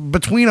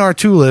 between our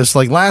two lists,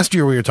 last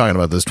year we were talking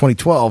about this,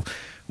 2012,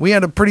 we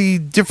had a pretty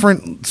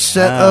different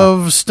set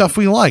of stuff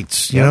we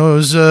liked. It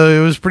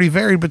was pretty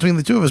varied between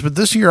the two of us, but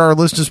this year our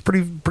list is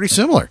pretty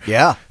similar.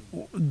 Yeah.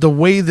 The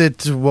way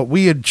that what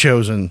we had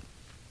chosen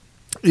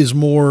is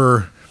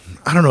more,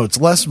 I don't know,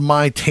 it's less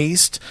my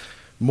taste,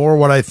 more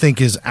what I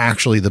think is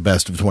actually the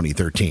best of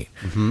 2013.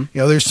 Mm-hmm.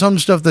 There's some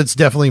stuff that's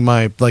definitely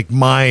my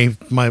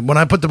when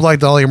I put the Black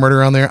Dahlia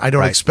Murder on there, I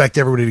don't expect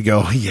everybody to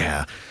go,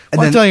 yeah.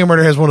 Black Dahlia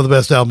Murder has one of the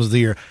best albums of the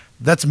year.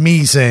 That's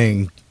me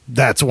saying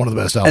that's one of the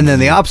best albums. And then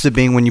the opposite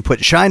being when you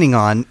put Shining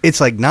on,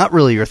 it's not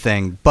really your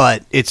thing,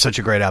 but it's such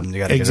a great album. You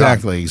got to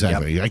Exactly.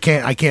 Yep.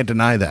 I can't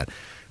deny that.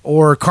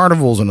 Or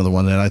Carnival's another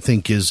one that I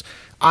think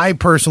I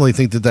personally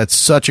think that's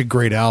such a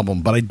great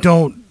album, but I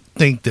don't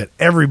think that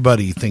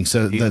everybody thinks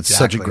that's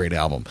such a great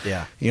album.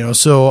 Yeah.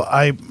 So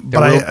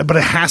but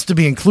it has to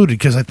be included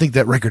because I think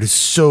that record is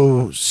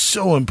so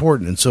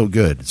important and so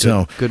good.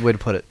 So good way to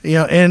put it.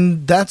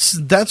 And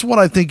that's what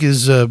I think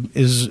is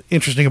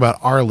interesting about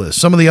our list.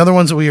 Some of the other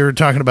ones that we were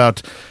talking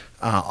about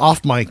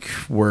off mic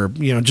were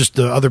just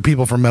the other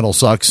people from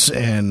MetalSucks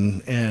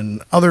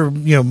and other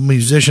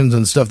musicians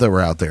and stuff that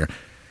were out there.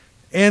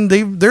 And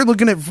they're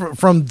looking at it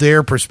from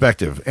their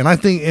perspective, and I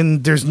think,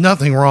 and there's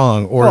nothing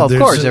wrong. Of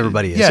course,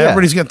 everybody is. Yeah,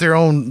 everybody's got their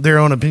own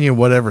opinion,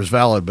 whatever's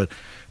valid. But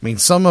I mean,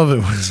 some of it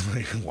was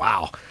like,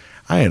 wow,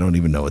 I don't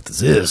even know what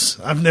this is.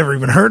 I've never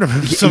even heard of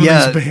some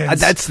of these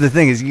bands. That's the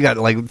thing is you got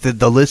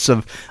the list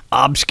of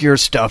obscure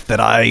stuff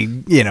that I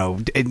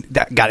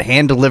that got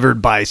hand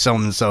delivered by so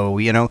and so,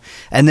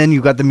 and then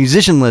you got the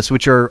musician list,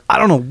 which are I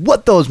don't know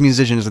what those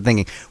musicians are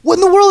thinking. What in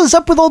the world is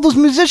up with all those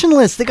musician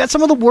lists? They got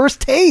some of the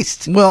worst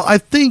taste. Well, I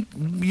think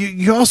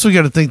you also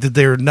got to think that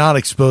they're not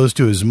exposed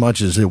to as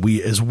much as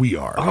we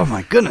are. Oh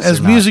my goodness!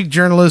 As music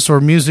journalists or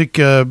music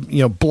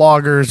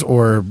bloggers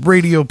or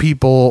radio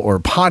people or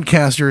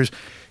podcasters.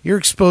 You're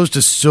exposed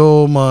to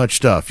so much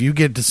stuff. You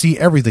get to see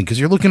everything because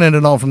you're looking at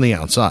it all from the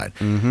outside.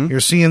 Mm-hmm. You're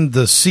seeing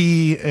the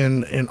sea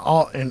and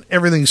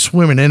everything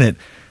swimming in it.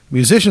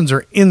 Musicians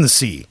are in the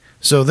sea,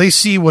 so they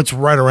see what's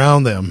right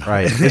around them.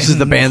 Right. This is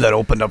the band that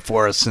opened up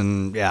for us,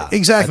 and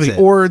exactly.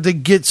 Or they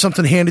get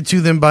something handed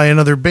to them by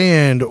another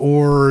band,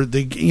 or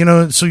they,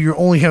 so you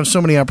only have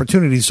so many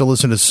opportunities to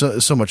listen to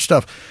so much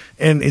stuff.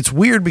 And it's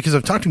weird because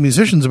I've talked to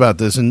musicians about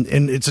this, and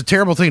it's a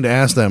terrible thing to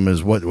ask them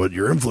is what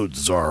your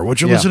influences are,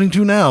 what you're listening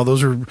to now.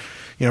 Those are,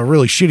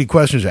 really shitty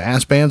questions to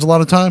ask bands a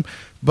lot of time.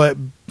 But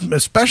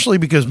especially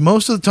because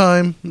most of the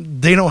time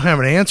they don't have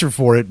an answer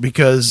for it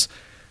because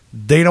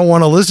they don't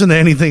want to listen to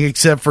anything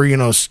except for,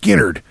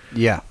 Skinnerd.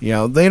 Yeah.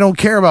 They don't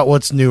care about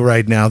what's new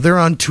right now. They're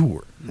on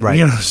tour.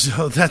 Right.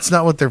 So that's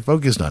not what they're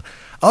focused on.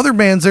 Other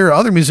bands, there are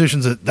other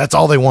musicians that's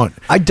all they want.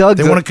 They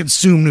want to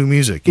consume new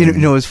music.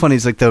 It's funny.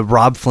 It's like the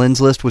Rob Flynn's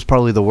list was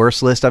probably the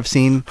worst list I've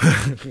seen.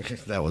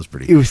 That was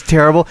pretty. It was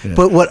terrible. Yeah.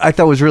 But what I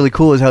thought was really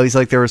cool is how he's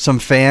like, there was some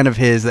fan of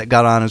his that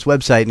got on his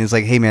website and he's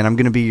like, hey man, I'm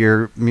going to be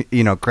your,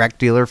 crack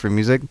dealer for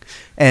music,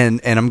 and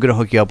I'm going to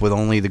hook you up with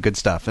only the good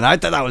stuff. And I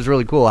thought that was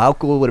really cool. How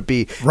cool would it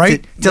be?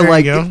 Right.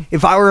 To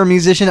if I were a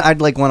musician, I'd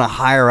want to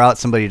hire out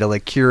somebody to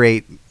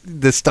curate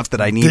this stuff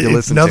that I need to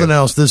listen to. Nothing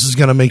else. This is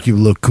going to make you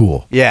look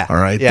cool. Yeah. All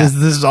right. Yeah. This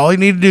is all you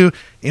need to do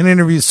in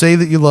interviews. Say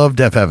that you love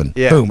Def Heaven.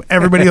 Yeah. Boom.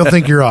 Everybody will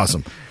think you're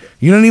awesome.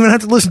 You don't even have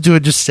to listen to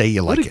it. Just say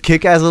you like it. What a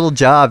kick-ass little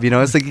job.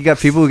 It's like you got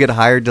people who get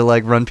hired to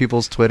run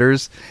people's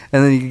Twitters,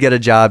 and then you can get a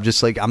job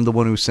just I'm the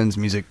one who sends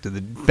music to the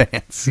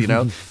bands.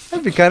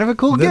 That'd be kind of a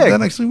cool gig.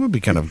 That actually would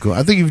be kind of cool.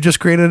 I think you've just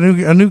created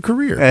a new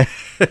career.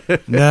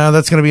 No,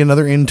 that's going to be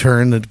another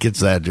intern that gets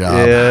that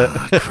job.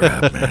 Yeah. Oh,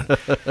 crap, man.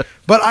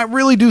 But I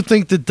really do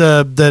think that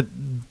that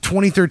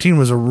 2013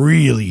 was a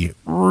really,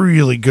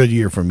 really good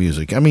year for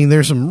music. I mean,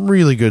 there's some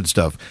really good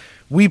stuff.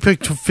 We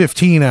picked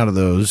 15 out of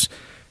those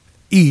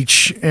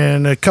each,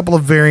 and a couple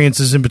of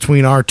variances in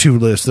between our two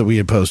lists that we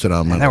had posted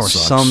on. And there were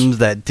some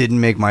that didn't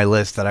make my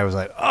list that I was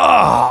like,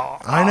 oh,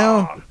 I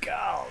know.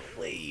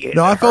 golly.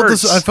 No, I felt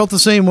this. I felt the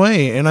same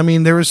way, and I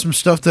mean, there was some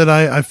stuff that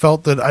I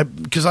felt that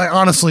because I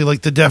honestly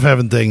like the Deaf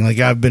Heaven thing. Like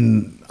I've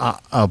been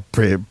a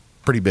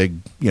pretty big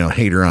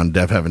hater on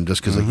Deaf Heaven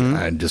just because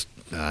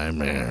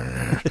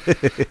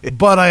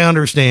but I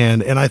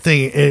understand, and I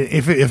think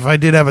if I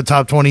did have a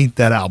top 20,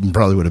 that album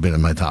probably would have been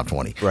in my top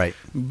 20. Right.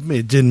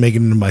 It didn't make it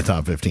into my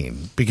top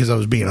 15 because I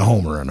was being a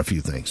homer on a few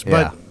things.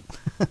 Yeah.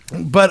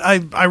 But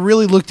I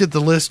really looked at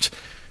the list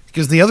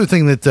because the other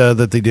thing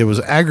that they did was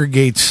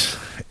aggregate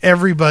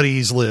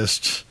everybody's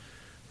list.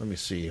 Let me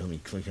see. Let me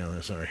click on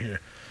this right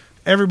here.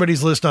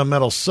 Everybody's list on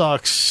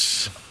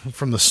MetalSucks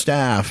from the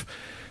staff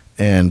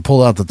and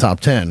pull out the top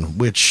 10,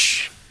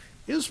 which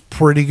is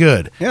pretty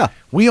good. Yeah.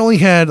 We only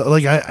had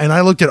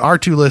I looked at our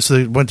two lists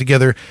that went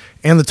together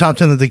and the top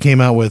 10 that they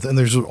came out with, and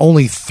there's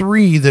only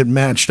 3 that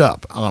matched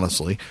up,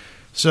 honestly.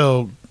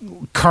 So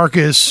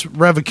Carcass,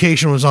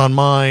 Revocation was on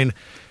mine,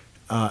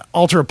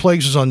 Altar of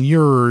Plagues was on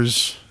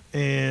yours,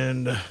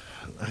 and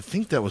I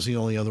think that was the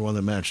only other one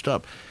that matched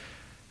up.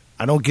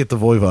 I don't get the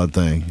Voivod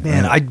thing.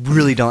 Man, I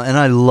really don't, and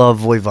I love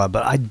Voivod,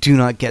 but I do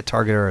not get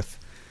Target Earth.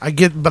 I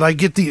get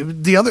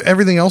the other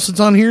everything else that's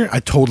on here.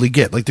 I totally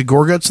get, like the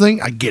Gorguts thing.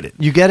 I get it.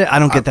 You get it? I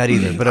don't get that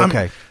either. But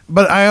okay.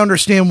 But I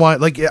understand why.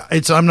 Like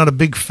I'm not a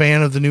big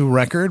fan of the new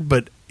record,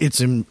 but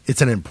it's an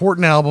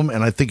important album,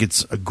 and I think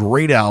it's a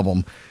great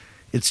album.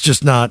 It's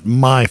just not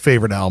my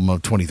favorite album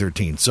of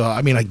 2013. So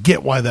I mean, I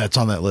get why that's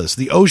on that list.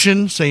 The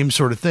Ocean, same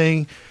sort of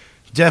thing.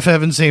 Deaf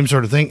Heaven, same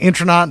sort of thing.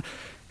 Intronaut.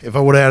 If I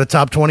would have had a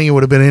top 20, it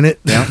would have been in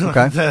it. Yeah.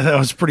 Okay. That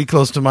was pretty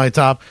close to my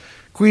top.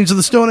 Queens of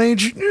the Stone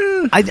Age.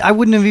 I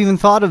wouldn't have even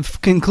thought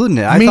of concluding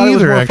it. I Me thought it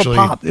was either, more actually.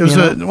 of a pop. It was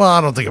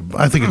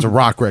I think it's a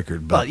rock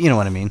record, but you know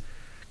what I mean.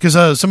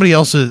 Because somebody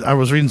else, I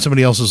was reading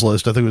somebody else's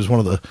list. I think it was one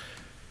of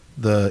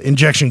the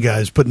Injection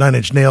guys put 9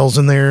 Inch Nails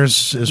in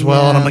theirs as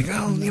well, and I'm like, I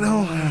don't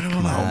know,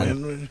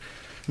 man.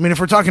 I mean,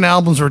 if we're talking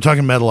albums, we're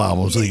talking metal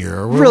albums of the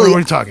year. Really, what are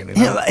we talking?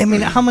 I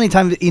mean, how many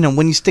times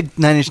when you stick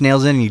 9 Inch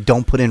Nails in and you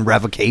don't put in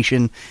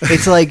Revocation,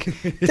 it's like,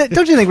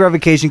 don't you think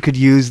Revocation could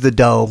use the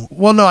dough?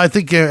 Well, no, I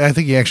think you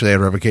actually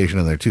had Revocation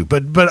in there too.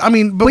 But I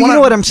mean, but you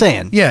know what I'm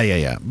saying?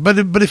 Yeah. But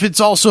if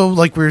it's also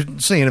like we're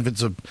saying, if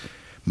it's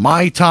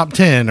my top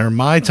 10 or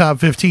my top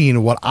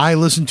 15, what I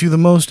listen to the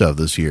most of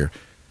this year.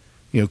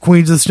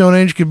 Queens of the Stone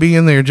Age could be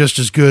in there just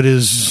as good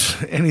as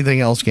anything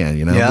else can.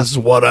 Yeah. This is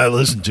what I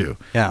listen to.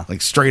 Yeah.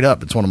 Like straight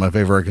up, it's one of my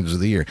favorite records of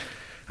the year.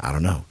 I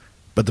don't know.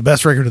 But the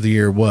best record of the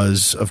year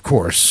was, of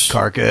course,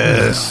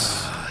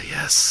 Carcass.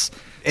 Yes.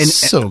 And,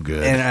 so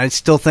good. And I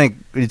still think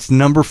it's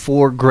number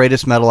 4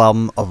 greatest metal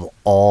album of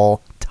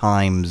all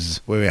times.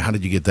 Wait, how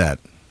did you get that?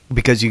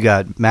 Because you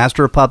got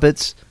Master of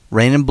Puppets,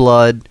 Rain and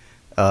Blood,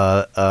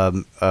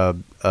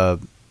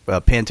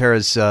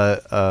 Pantera's...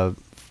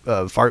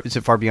 is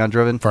it Far Beyond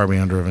Driven? Far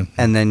Beyond Driven.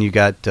 And then you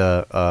got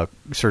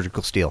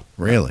Surgical Steel.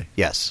 Really?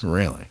 Yes.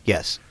 Really?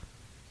 Yes.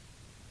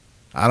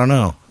 I don't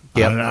know.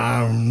 Yep.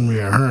 I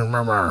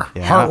remember.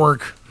 Yeah.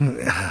 Heartwork.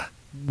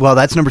 Well,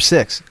 that's number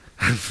 6.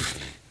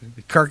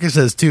 Carcass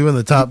has 2 in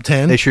the top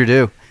 10. They sure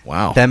do.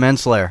 Wow. Them and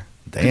Slayer.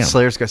 Damn. And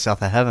Slayer's got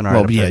South of Heaven right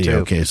up there, too.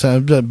 Okay.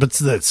 So, but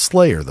that's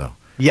Slayer, though.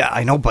 Yeah,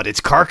 I know, but it's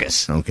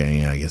Carcass.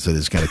 Okay, yeah, I guess it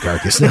is kind of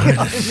Carcass.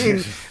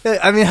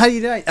 I mean, how do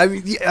you?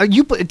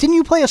 Didn't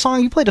you play a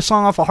song? You played a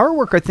song off of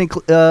Heartwork, I think,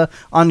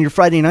 on your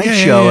Friday night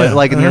show,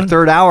 like in your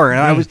third hour. And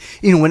I was,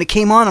 when it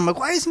came on, I'm like,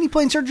 why isn't he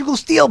playing Surgical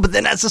Steel? But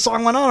then as the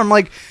song went on, I'm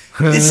like,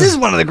 this is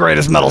one of the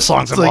greatest metal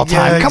songs of all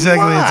time. Yeah, Come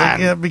exactly.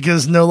 on, It's like,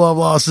 because No Love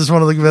Lost is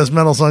one of the best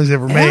metal songs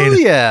ever made. Hell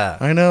yeah,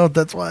 I know.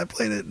 That's why I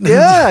played it.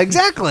 Yeah,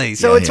 exactly.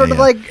 So it's sort of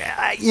like,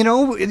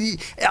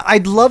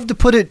 I'd love to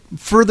put it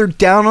further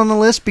down on the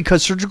list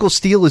because Surgical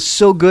Steel is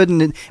so good,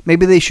 and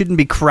maybe they shouldn't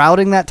be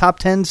crowding that top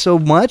 10 so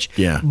much.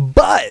 Yeah.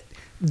 But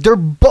they're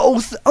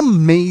both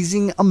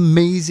amazing,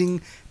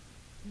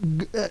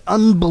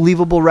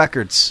 unbelievable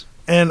records.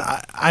 And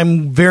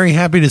I'm very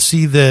happy to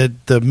see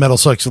that the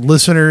MetalSucks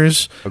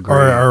listeners or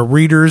our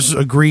readers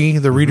agree.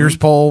 The readers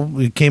poll,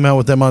 we came out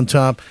with them on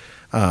top.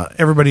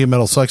 Everybody at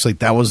MetalSucks, like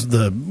that was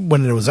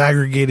when it was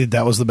aggregated,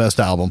 that was the best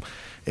album.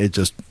 It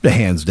just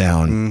hands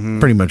down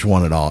pretty much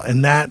won it all.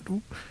 And that,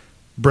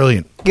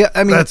 brilliant. Yeah,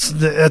 I mean,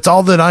 that's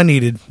all that I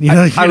needed. You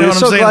know what I'm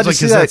saying? Glad to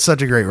see that. That's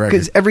such a great record.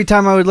 Because every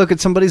time I would look at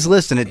somebody's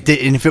list and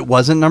if it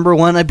wasn't number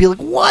 1, I'd be like,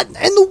 "What in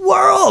the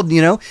world?"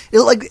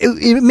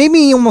 It made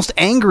me almost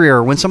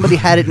angrier when somebody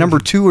had it number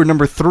 2 or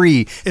number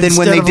 3 than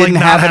when they didn't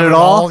have it at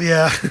all.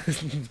 Yeah,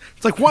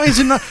 it's like, why is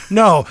it not?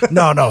 No.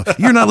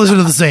 You're not listening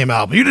to the same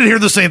album. You didn't hear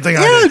the same thing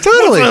I did. Yeah,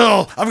 totally. What the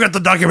hell? I've got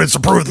the documents to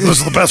prove that this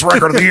is the best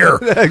record of the year.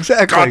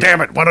 Exactly. God damn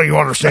it! Why don't you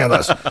understand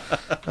this?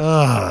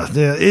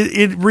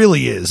 It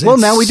really is. Well,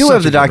 now we do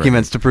have the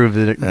documents to prove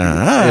that it is.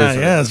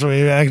 Yeah, so we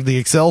have the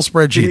Excel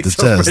spreadsheet that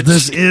says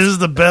this is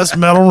the best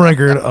metal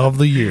record of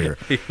the year.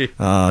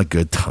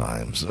 Good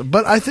times.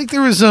 But I think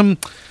there was do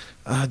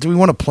we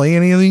want to play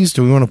any of these?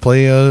 Do we want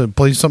to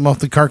play something off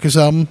the Carcass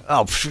album?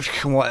 Oh,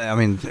 I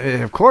mean,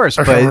 of course,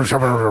 but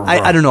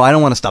I don't know. I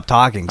don't want to stop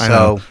talking,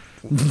 so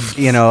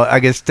I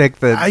guess take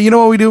the. You know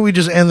what we do? We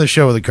just end the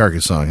show with a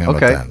Carcass song. How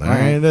about that? All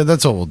right,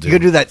 that's what we'll do. You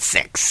could do that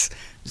 6.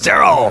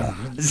 0,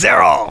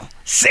 0,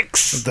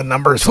 6, The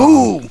numbers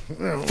 2,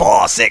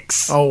 4,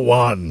 6.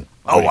 01.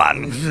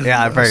 01.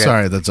 Yeah, I forget.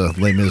 Sorry, that's a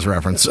Les Mis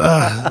reference.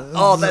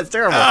 Oh, that's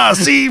terrible.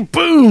 See,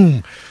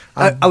 boom.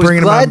 I'm I was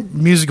bringing glad-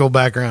 my musical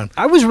background.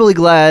 I was really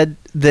glad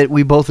that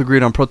we both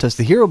agreed on Protest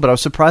the Hero, but I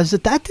was surprised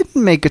that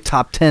didn't make a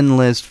top 10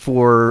 list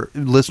for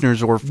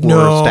listeners or for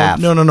staff.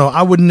 No.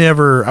 I would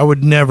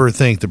never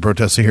think that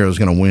Protest the Hero is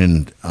going to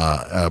win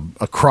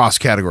a cross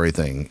category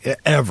thing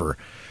ever,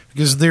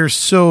 because they're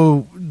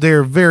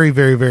very,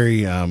 very,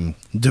 very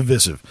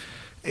divisive.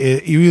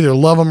 You either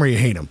love them or you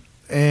hate them,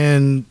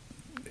 and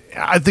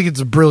I think it's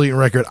a brilliant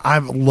record.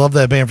 I've loved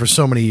that band for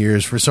so many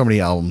years, for so many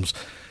albums.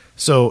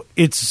 So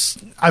that's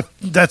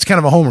kind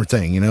of a homer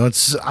thing, you know.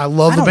 I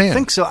love the band. I don't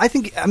think so.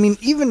 I mean,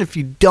 even if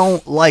you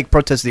don't like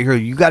Protest the Hero,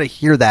 you got to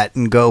hear that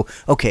and go,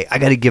 okay, I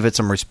got to give it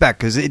some respect,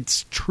 because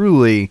it's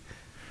truly.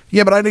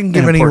 Yeah, but I didn't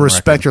give any important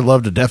respect record. or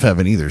love to Deaf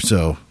Heaven either.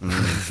 So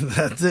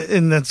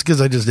that's because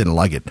I just didn't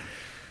like it.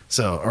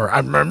 So, or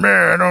I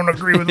don't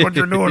agree with what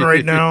you're doing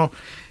right now,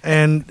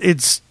 and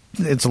it's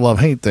a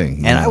love-hate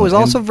thing. And I was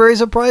also very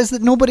surprised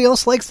that nobody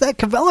else likes that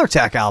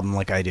Kvelertak album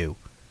like I do.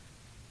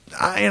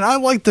 I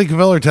like the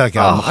Kvelertak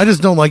album. I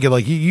just don't like it.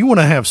 Like you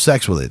want to have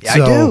sex with it. Yeah,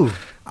 So I do.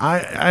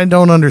 I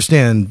don't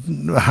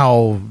understand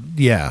how.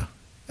 Yeah,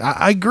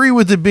 I agree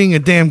with it being a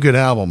damn good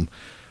album,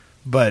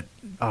 but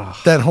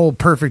that whole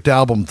perfect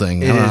album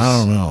thing, I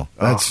don't know.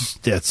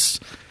 That's.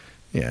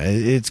 Yeah,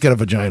 it's got a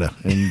vagina,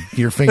 and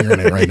you're fingering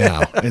it right now.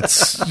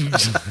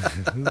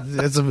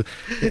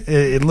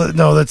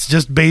 No, that's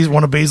just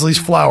one of Baisley's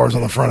flowers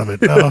on the front of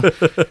it. No.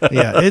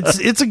 Yeah,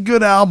 it's a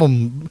good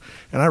album,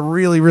 and I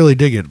really, really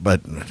dig it.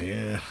 But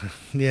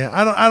yeah,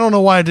 I don't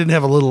know why I didn't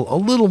have a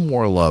little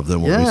more love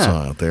than what we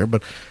saw out there.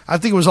 But I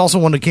think it was also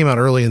one that came out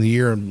early in the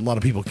year, and a lot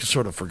of people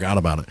sort of forgot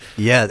about it.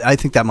 Yeah, I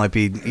think that might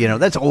be.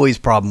 That's always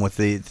a problem with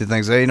the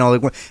things.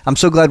 Like, I'm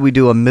so glad we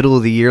do a middle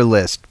of the year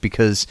list,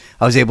 because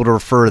I was able to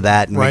refer to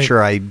that and make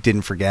sure I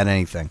didn't forget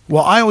anything.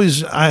 Well,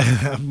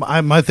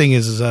 my thing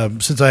is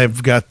since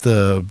I've got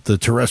the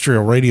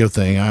terrestrial radio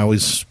thing, I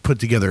always put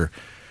together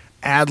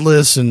ad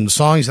lists and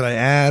songs that I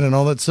add and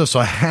all that stuff.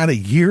 So I had a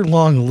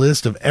year-long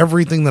list of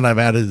everything that I've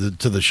added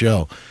to the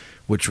show,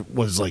 which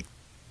was like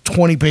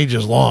 20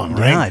 pages long,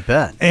 right? Yeah, I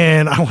bet.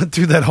 And I went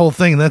through that whole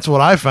thing, and that's what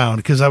I found,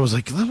 because I was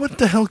like, what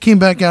the hell came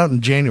back out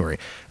in January?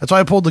 That's why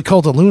I pulled the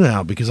Cult of Luna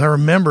out, because I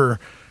remember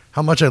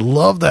how much I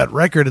loved that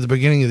record at the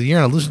beginning of the year.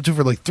 And I listened to it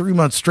for like 3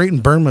 months straight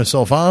and burned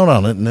myself out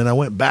on it. And then I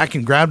went back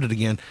and grabbed it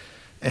again.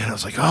 And I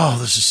was like, oh,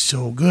 this is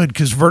so good.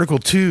 Because Vertical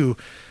 2,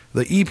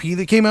 the EP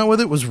that came out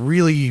with it, was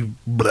really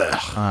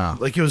bleh.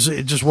 Like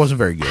it just wasn't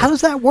very good. How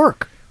does that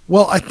work?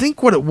 Well, I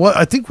think what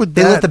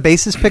They let the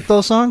bassist pick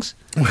those songs?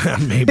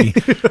 Maybe.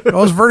 It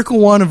was Vertical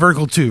 1 and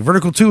Vertical 2.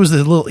 Vertical 2 was the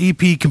little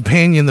EP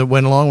companion that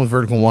went along with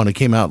Vertical 1. It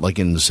came out like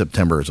in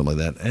September or something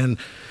like that. And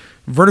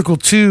Vertical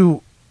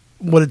 2,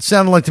 what it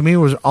sounded like to me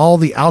was all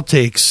the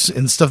outtakes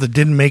and stuff that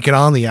didn't make it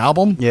on the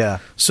album. Yeah.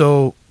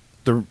 So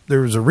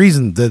there was a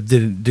reason that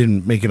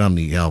didn't make it on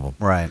the album.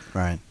 Right.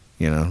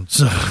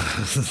 So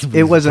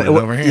it wasn't.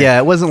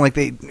 It wasn't like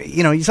they.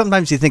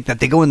 Sometimes you think that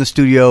they go in the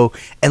studio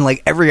and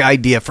like every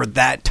idea for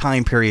that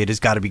time period has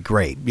got to be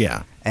great.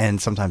 Yeah.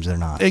 And sometimes they're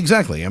not.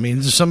 Exactly. I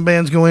mean, some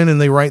bands go in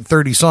and they write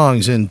 30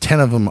 songs, and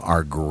 10 of them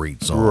are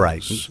great songs.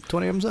 Right.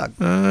 20 of them suck.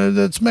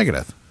 That's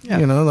Megadeth. Yeah.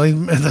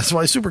 That's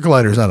why Super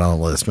Collider's not on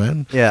the list,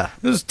 man. Yeah.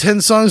 There's 10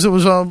 songs that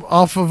was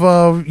off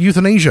of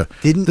Euthanasia.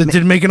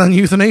 Didn't make it on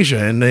Euthanasia,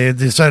 and they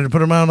decided to put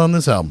them out on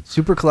this album.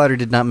 Super Collider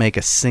did not make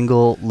a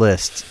single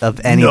list of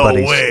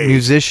anybody's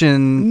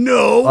musician.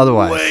 No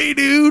otherwise. way,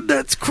 dude.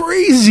 That's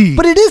crazy.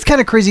 But it is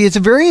kind of crazy. It's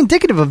very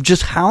indicative of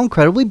just how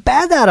incredibly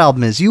bad that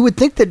album is. You would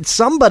think that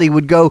somebody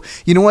would go,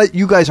 you know what,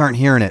 you guys aren't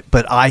hearing it,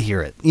 but I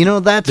hear it.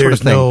 That sort of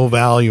thing. There's no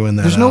value in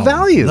that. There's no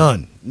value.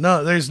 None.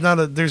 No, there's not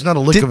a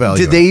lick of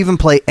value. Did they even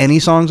play any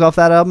songs off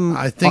that album?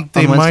 I think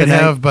they might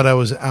have, but I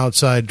was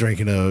outside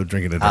drinking a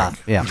drink.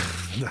 Yeah.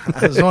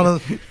 I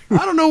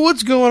don't know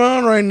what's going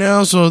on right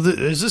now. So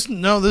this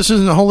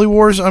isn't Holy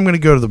Wars. I'm going to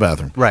go to the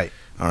bathroom. Right.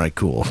 All right,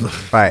 cool.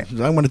 Right.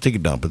 I'm going to take a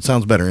dump. It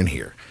sounds better in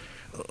here.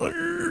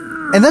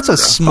 And that's a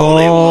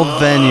small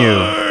venue.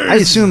 I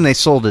assume they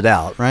sold it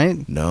out,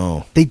 right?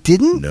 No. They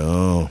didn't?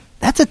 No.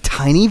 That's a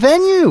tiny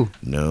venue.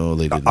 No,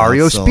 they did not.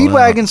 REO sell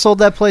Speedwagon sold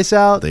that place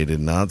out. They did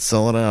not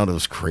sell it out. It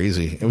was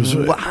crazy. It was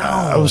wow.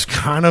 I was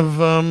kind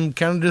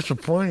of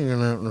disappointed in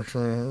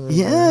that.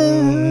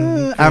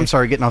 Yeah, I'm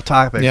sorry, getting off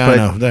topic. Yeah, but,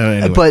 I know.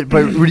 Anyway.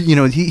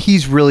 But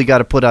he's really got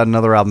to put out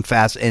another album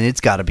fast, and it's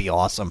got to be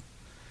awesome.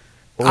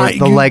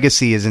 The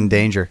legacy is in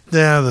danger.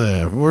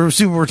 Yeah, we're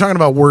talking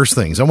about worse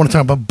things. I want to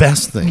talk about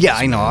best things. Yeah,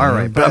 I know. All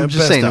right, but I'm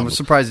just saying, I was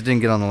surprised it didn't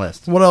get on the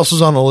list. What else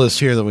was on the list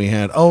here that we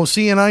had? Oh,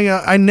 see, and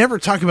I never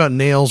talk about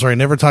nails, or I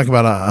never talk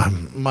about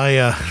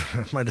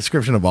my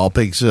description of All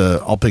Pigs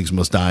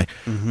Must Die.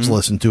 Just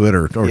listen to it,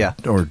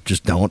 or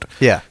just don't.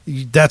 Yeah,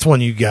 that's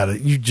one you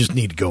just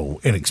need to go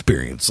and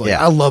experience.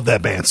 I love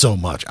that band so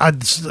much.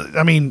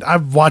 I mean,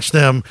 I've watched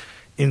them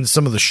in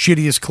some of the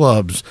shittiest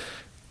clubs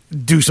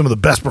do some of the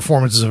best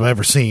performances I've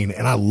ever seen,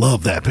 and I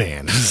love that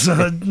band.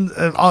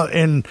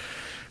 And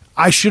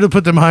I should have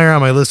put them higher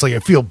on my list. Like, I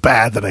feel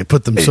bad that I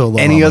put them so low.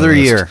 Any other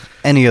year.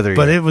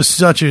 But it was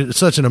such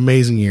an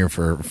amazing year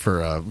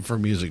for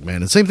music, man.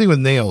 And same thing with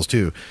Nails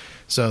too.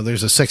 So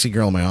there's a sexy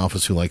girl in my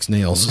office who likes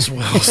Nails as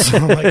well. So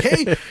I'm like,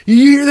 hey, you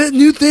hear that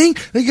new thing?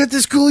 They got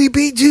this cool EP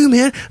too,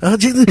 man.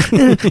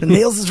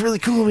 Nails is really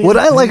cool, man. What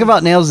I like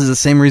about Nails is the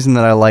same reason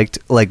that I liked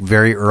like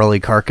very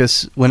early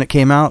Carcass when it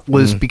came out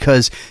was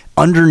because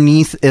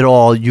underneath it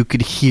all you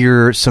could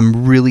hear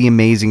some really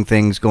amazing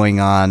things going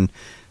on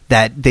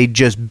that they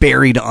just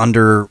buried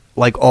under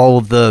like all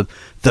of the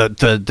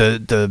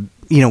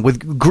with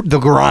the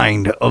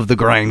grind of the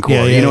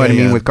grindcore, you know what I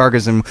mean? With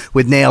Carcass and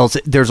with Nails,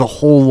 there's a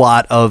whole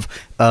lot of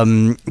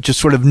just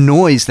sort of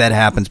noise that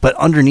happens. But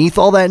underneath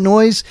all that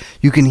noise,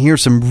 you can hear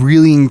some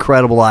really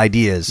incredible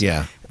ideas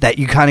that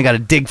you kind of got to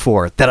dig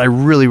for, that I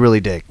really, really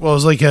dig. Well, it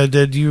was like,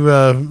 did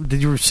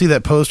you see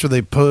that post where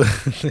they put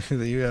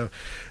it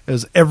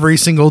was every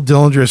single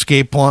Dillinger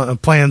Escape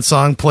Plan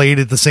song played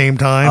at the same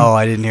time? Oh,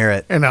 I didn't hear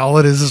it. And all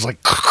it is like...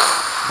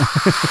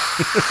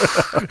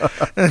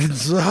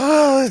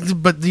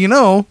 but you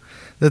know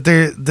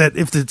that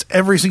if it's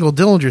every single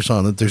Dillinger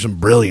song, that there's some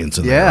brilliance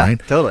in there, right?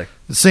 Totally.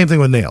 The same thing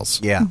with Nails.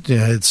 Yeah,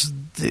 it's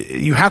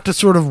you have to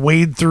sort of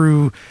wade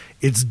through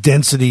its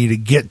density to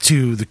get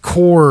to the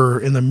core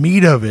and the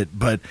meat of it,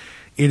 but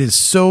it is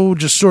so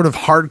just sort of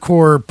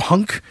hardcore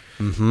punk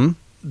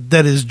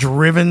that is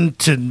driven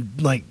to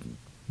like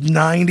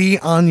 90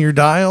 on your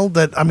dial.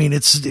 That I mean,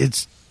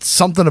 it's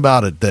something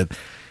about it that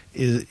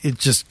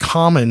it's just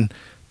common,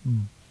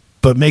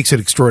 but makes it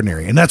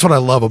extraordinary, and that's what I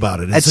love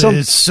about it.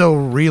 It's so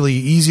really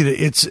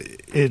easy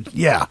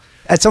to.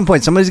 At some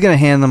point, somebody's going to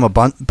hand them a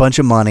bunch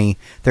of money.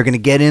 They're going to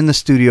get in the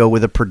studio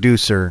with a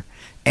producer,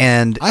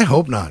 and I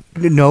hope not.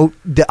 No,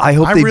 I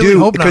hope I they really do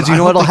hope because not. you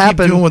know what'll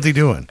happen. Keep doing what they're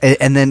doing,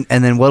 and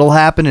then what'll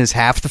happen is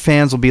half the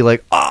fans will be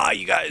like,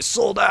 you guys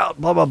sold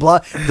out, blah blah blah.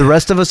 The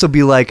rest of us will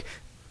be like,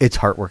 it's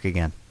Heartwork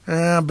again.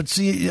 But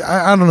see,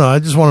 I don't know. I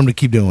just want them to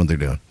keep doing what they're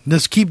doing.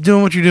 Just keep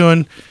doing what you're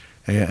doing.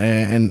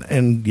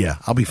 And yeah,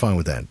 I'll be fine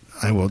with that.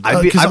 I will.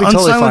 I'd be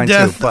totally fine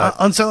too. But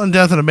Unsilent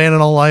Death and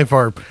Abandon All Life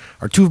are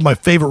two of my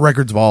favorite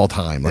records of all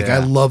time. Like I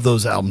love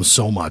those albums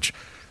so much.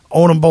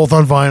 Own them both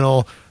on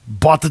vinyl.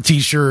 Bought the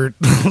T-shirt.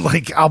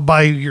 Like I'll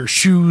buy your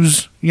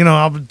shoes. You know,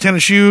 I'll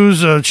tennis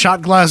shoes,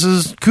 shot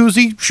glasses,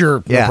 koozie.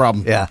 Sure, no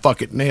problem. Yeah,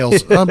 fuck it,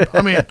 Nails.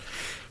 I'm in.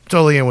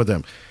 Totally in with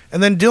them.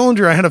 And then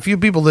Dillinger, I had a few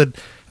people that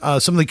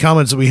some of the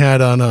comments that we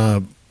had on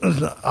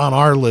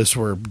our list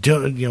were,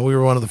 we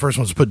were one of the first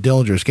ones to put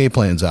Dillinger Escape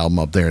Plan's album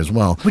up there as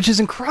well. Which is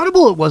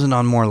incredible it wasn't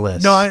on more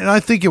lists. No, I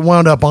think it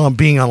wound up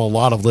being on a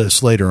lot of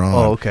lists later on.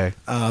 Oh, okay.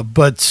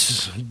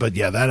 But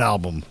yeah, that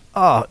album.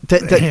 Oh,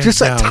 just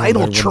that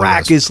title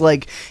track is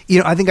like,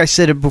 I think I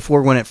said it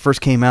before when it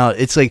first came out.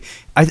 It's like,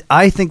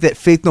 I think that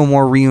Faith No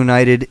More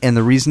reunited, and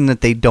the reason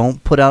that they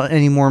don't put out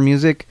any more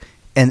music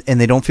and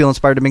they don't feel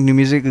inspired to make new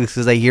music is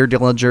because they hear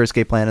Dillinger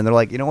Escape Plan and they're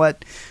like, you know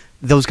what?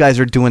 Those guys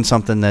are doing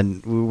something that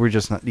we're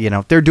just not,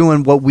 they're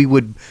doing what we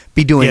would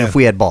be doing if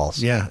we had balls.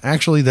 Yeah,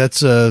 actually,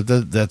 that's a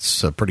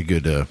pretty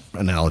good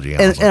analogy.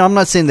 And I'm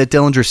not saying that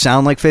Dillinger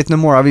sound like Faith No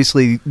More.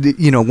 Obviously,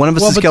 One of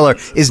Us is Killer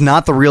is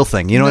not the real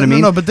thing. You know what I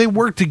mean? No, but they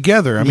work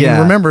together. I mean,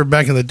 remember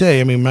back in the day,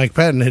 I mean, Mike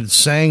Patton had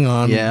sang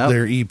on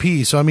their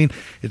EP. So, I mean,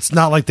 it's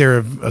not like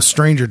they're a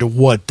stranger to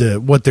what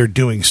they're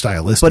doing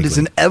stylistically. But it's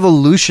an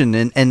evolution,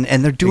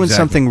 and they're doing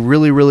something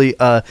really, really,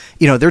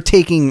 they're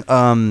taking...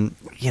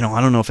 I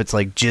don't know if it's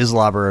like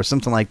Jizzlobber or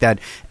something like that,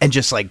 and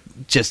just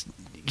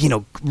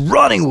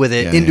running with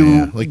it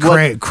into like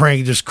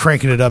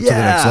cranking it up to the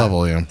next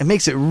level. Yeah, it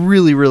makes it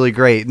really, really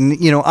great. And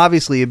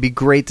obviously, it'd be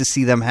great to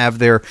see them have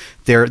their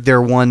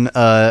one.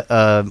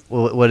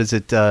 What is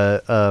it?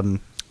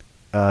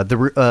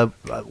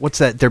 What's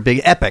that? Their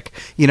big epic.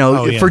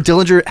 For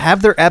Dillinger,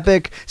 have their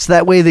epic, so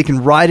that way they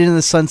can ride into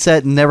the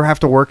sunset and never have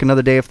to work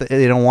another day if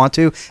they don't want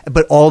to.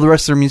 But all the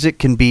rest of their music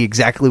can be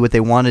exactly what they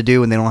want to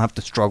do, and they don't have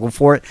to struggle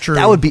for it. True.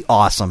 That would be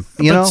awesome.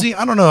 But see,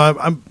 I don't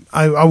know.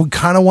 I would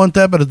kind of want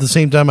that, but at the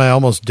same time, I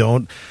almost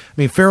don't. I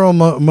mean, Pharaoh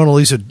Mona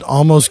Lisa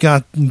almost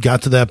got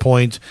to that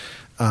point.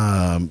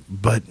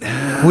 But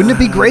wouldn't it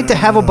be great to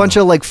have a bunch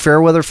of like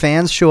Fairweather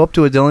fans show up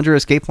to a Dillinger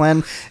Escape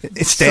Plan,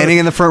 standing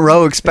in the front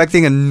row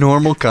expecting a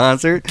normal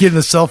concert, getting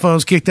the cell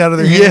phones kicked out of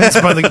their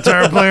hands by the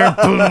guitar player?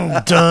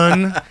 Boom,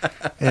 done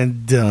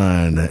and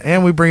done,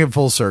 and we bring it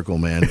full circle,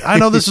 man. I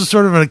know this is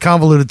sort of a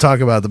convoluted talk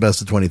about the best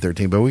of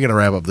 2013, but we got to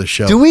wrap up this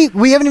show. Do we?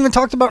 We haven't even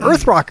talked about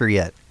Earth Rocker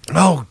yet.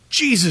 Oh,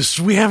 Jesus,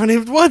 we haven't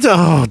even... What?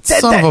 Oh,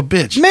 son of a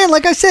bitch. Man,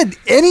 like I said,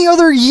 any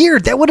other year,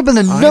 that would have been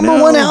the number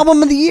one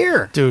album of the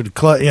year. Dude, the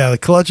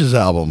Clutches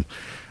album.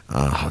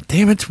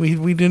 Damn it, we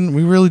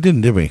really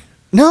didn't, did we?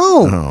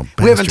 No.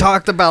 We haven't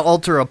talked about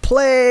Altar of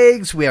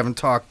Plagues. We haven't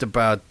talked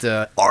about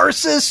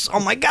Arsis. Oh,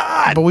 my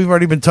God. But we've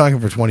already been talking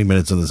for 20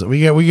 minutes on this.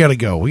 We got to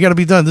go. We got to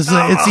be done. It's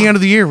the end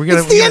of the year.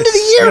 It's the end of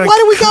the year. Why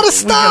do we got to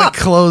stop? We got to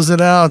close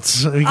it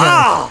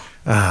out.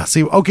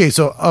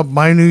 So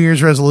my New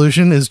Year's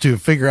resolution is to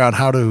figure out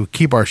how to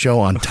keep our show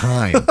on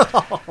time.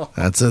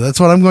 That's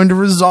what I'm going to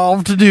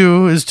resolve to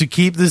do, is to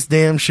keep this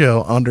damn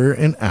show under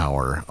an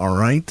hour. All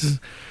right.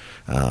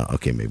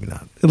 Okay, maybe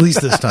not. At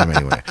least this time,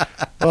 anyway.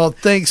 Well,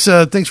 thanks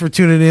for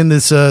tuning in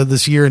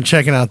this year and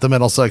checking out the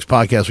MetalSucks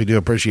podcast. We do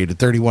appreciate it.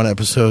 31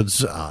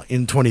 episodes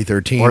in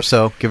 2013, or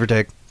so, give or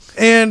take.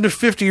 And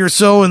 50 or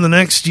so in the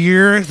next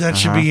year. That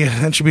should be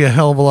a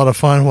hell of a lot of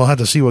fun. We'll have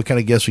to see what kind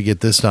of guests we get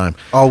this time.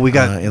 Oh, we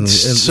got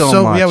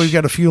so much. Yeah, we've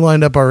got a few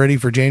lined up already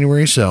for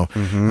January. So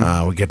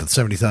we get the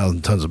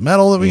 70,000 tons of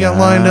metal that we got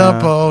lined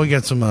up. Oh, we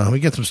get some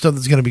stuff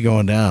that's going to be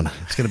going down.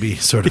 It's going to be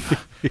sort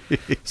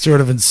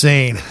of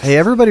insane. Hey,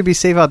 everybody, be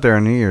safe out there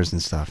on New Year's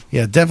and stuff.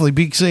 Yeah, definitely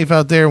be safe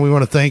out there. We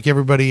want to thank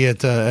everybody at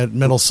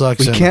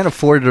MetalSucks. We can't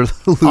afford to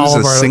lose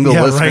a single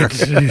listener.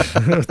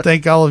 Right.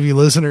 Thank all of you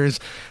listeners.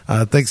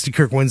 Thanks to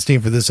Kirk Windstein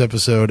for this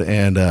episode,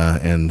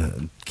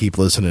 and keep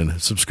listening.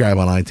 Subscribe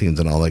on iTunes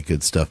and all that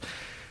good stuff.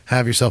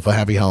 Have yourself a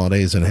happy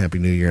holidays and a happy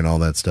New Year and all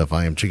that stuff.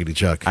 I am Chickadee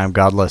Chuck. I'm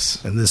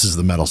Godless. And this is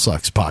the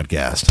MetalSucks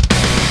podcast.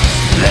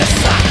 The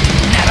sun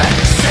never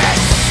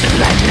sets, the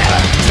blood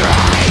never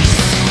dries.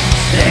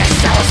 Their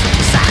souls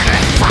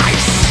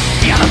sacrifice,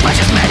 the other bunch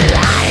is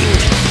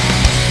maligned.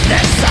 The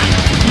sun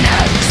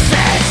never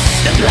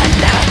sets, the blood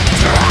never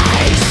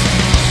dries.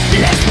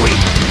 Lest we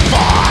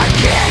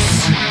forget.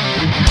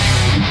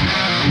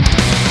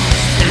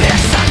 The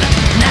sun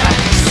never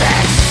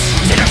sets,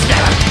 sinners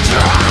never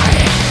dry.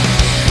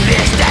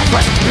 This death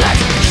was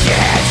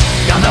bloodshed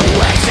on the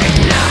wetted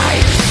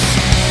knives.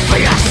 For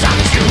your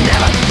sons you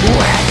never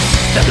wet,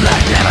 the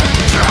blood never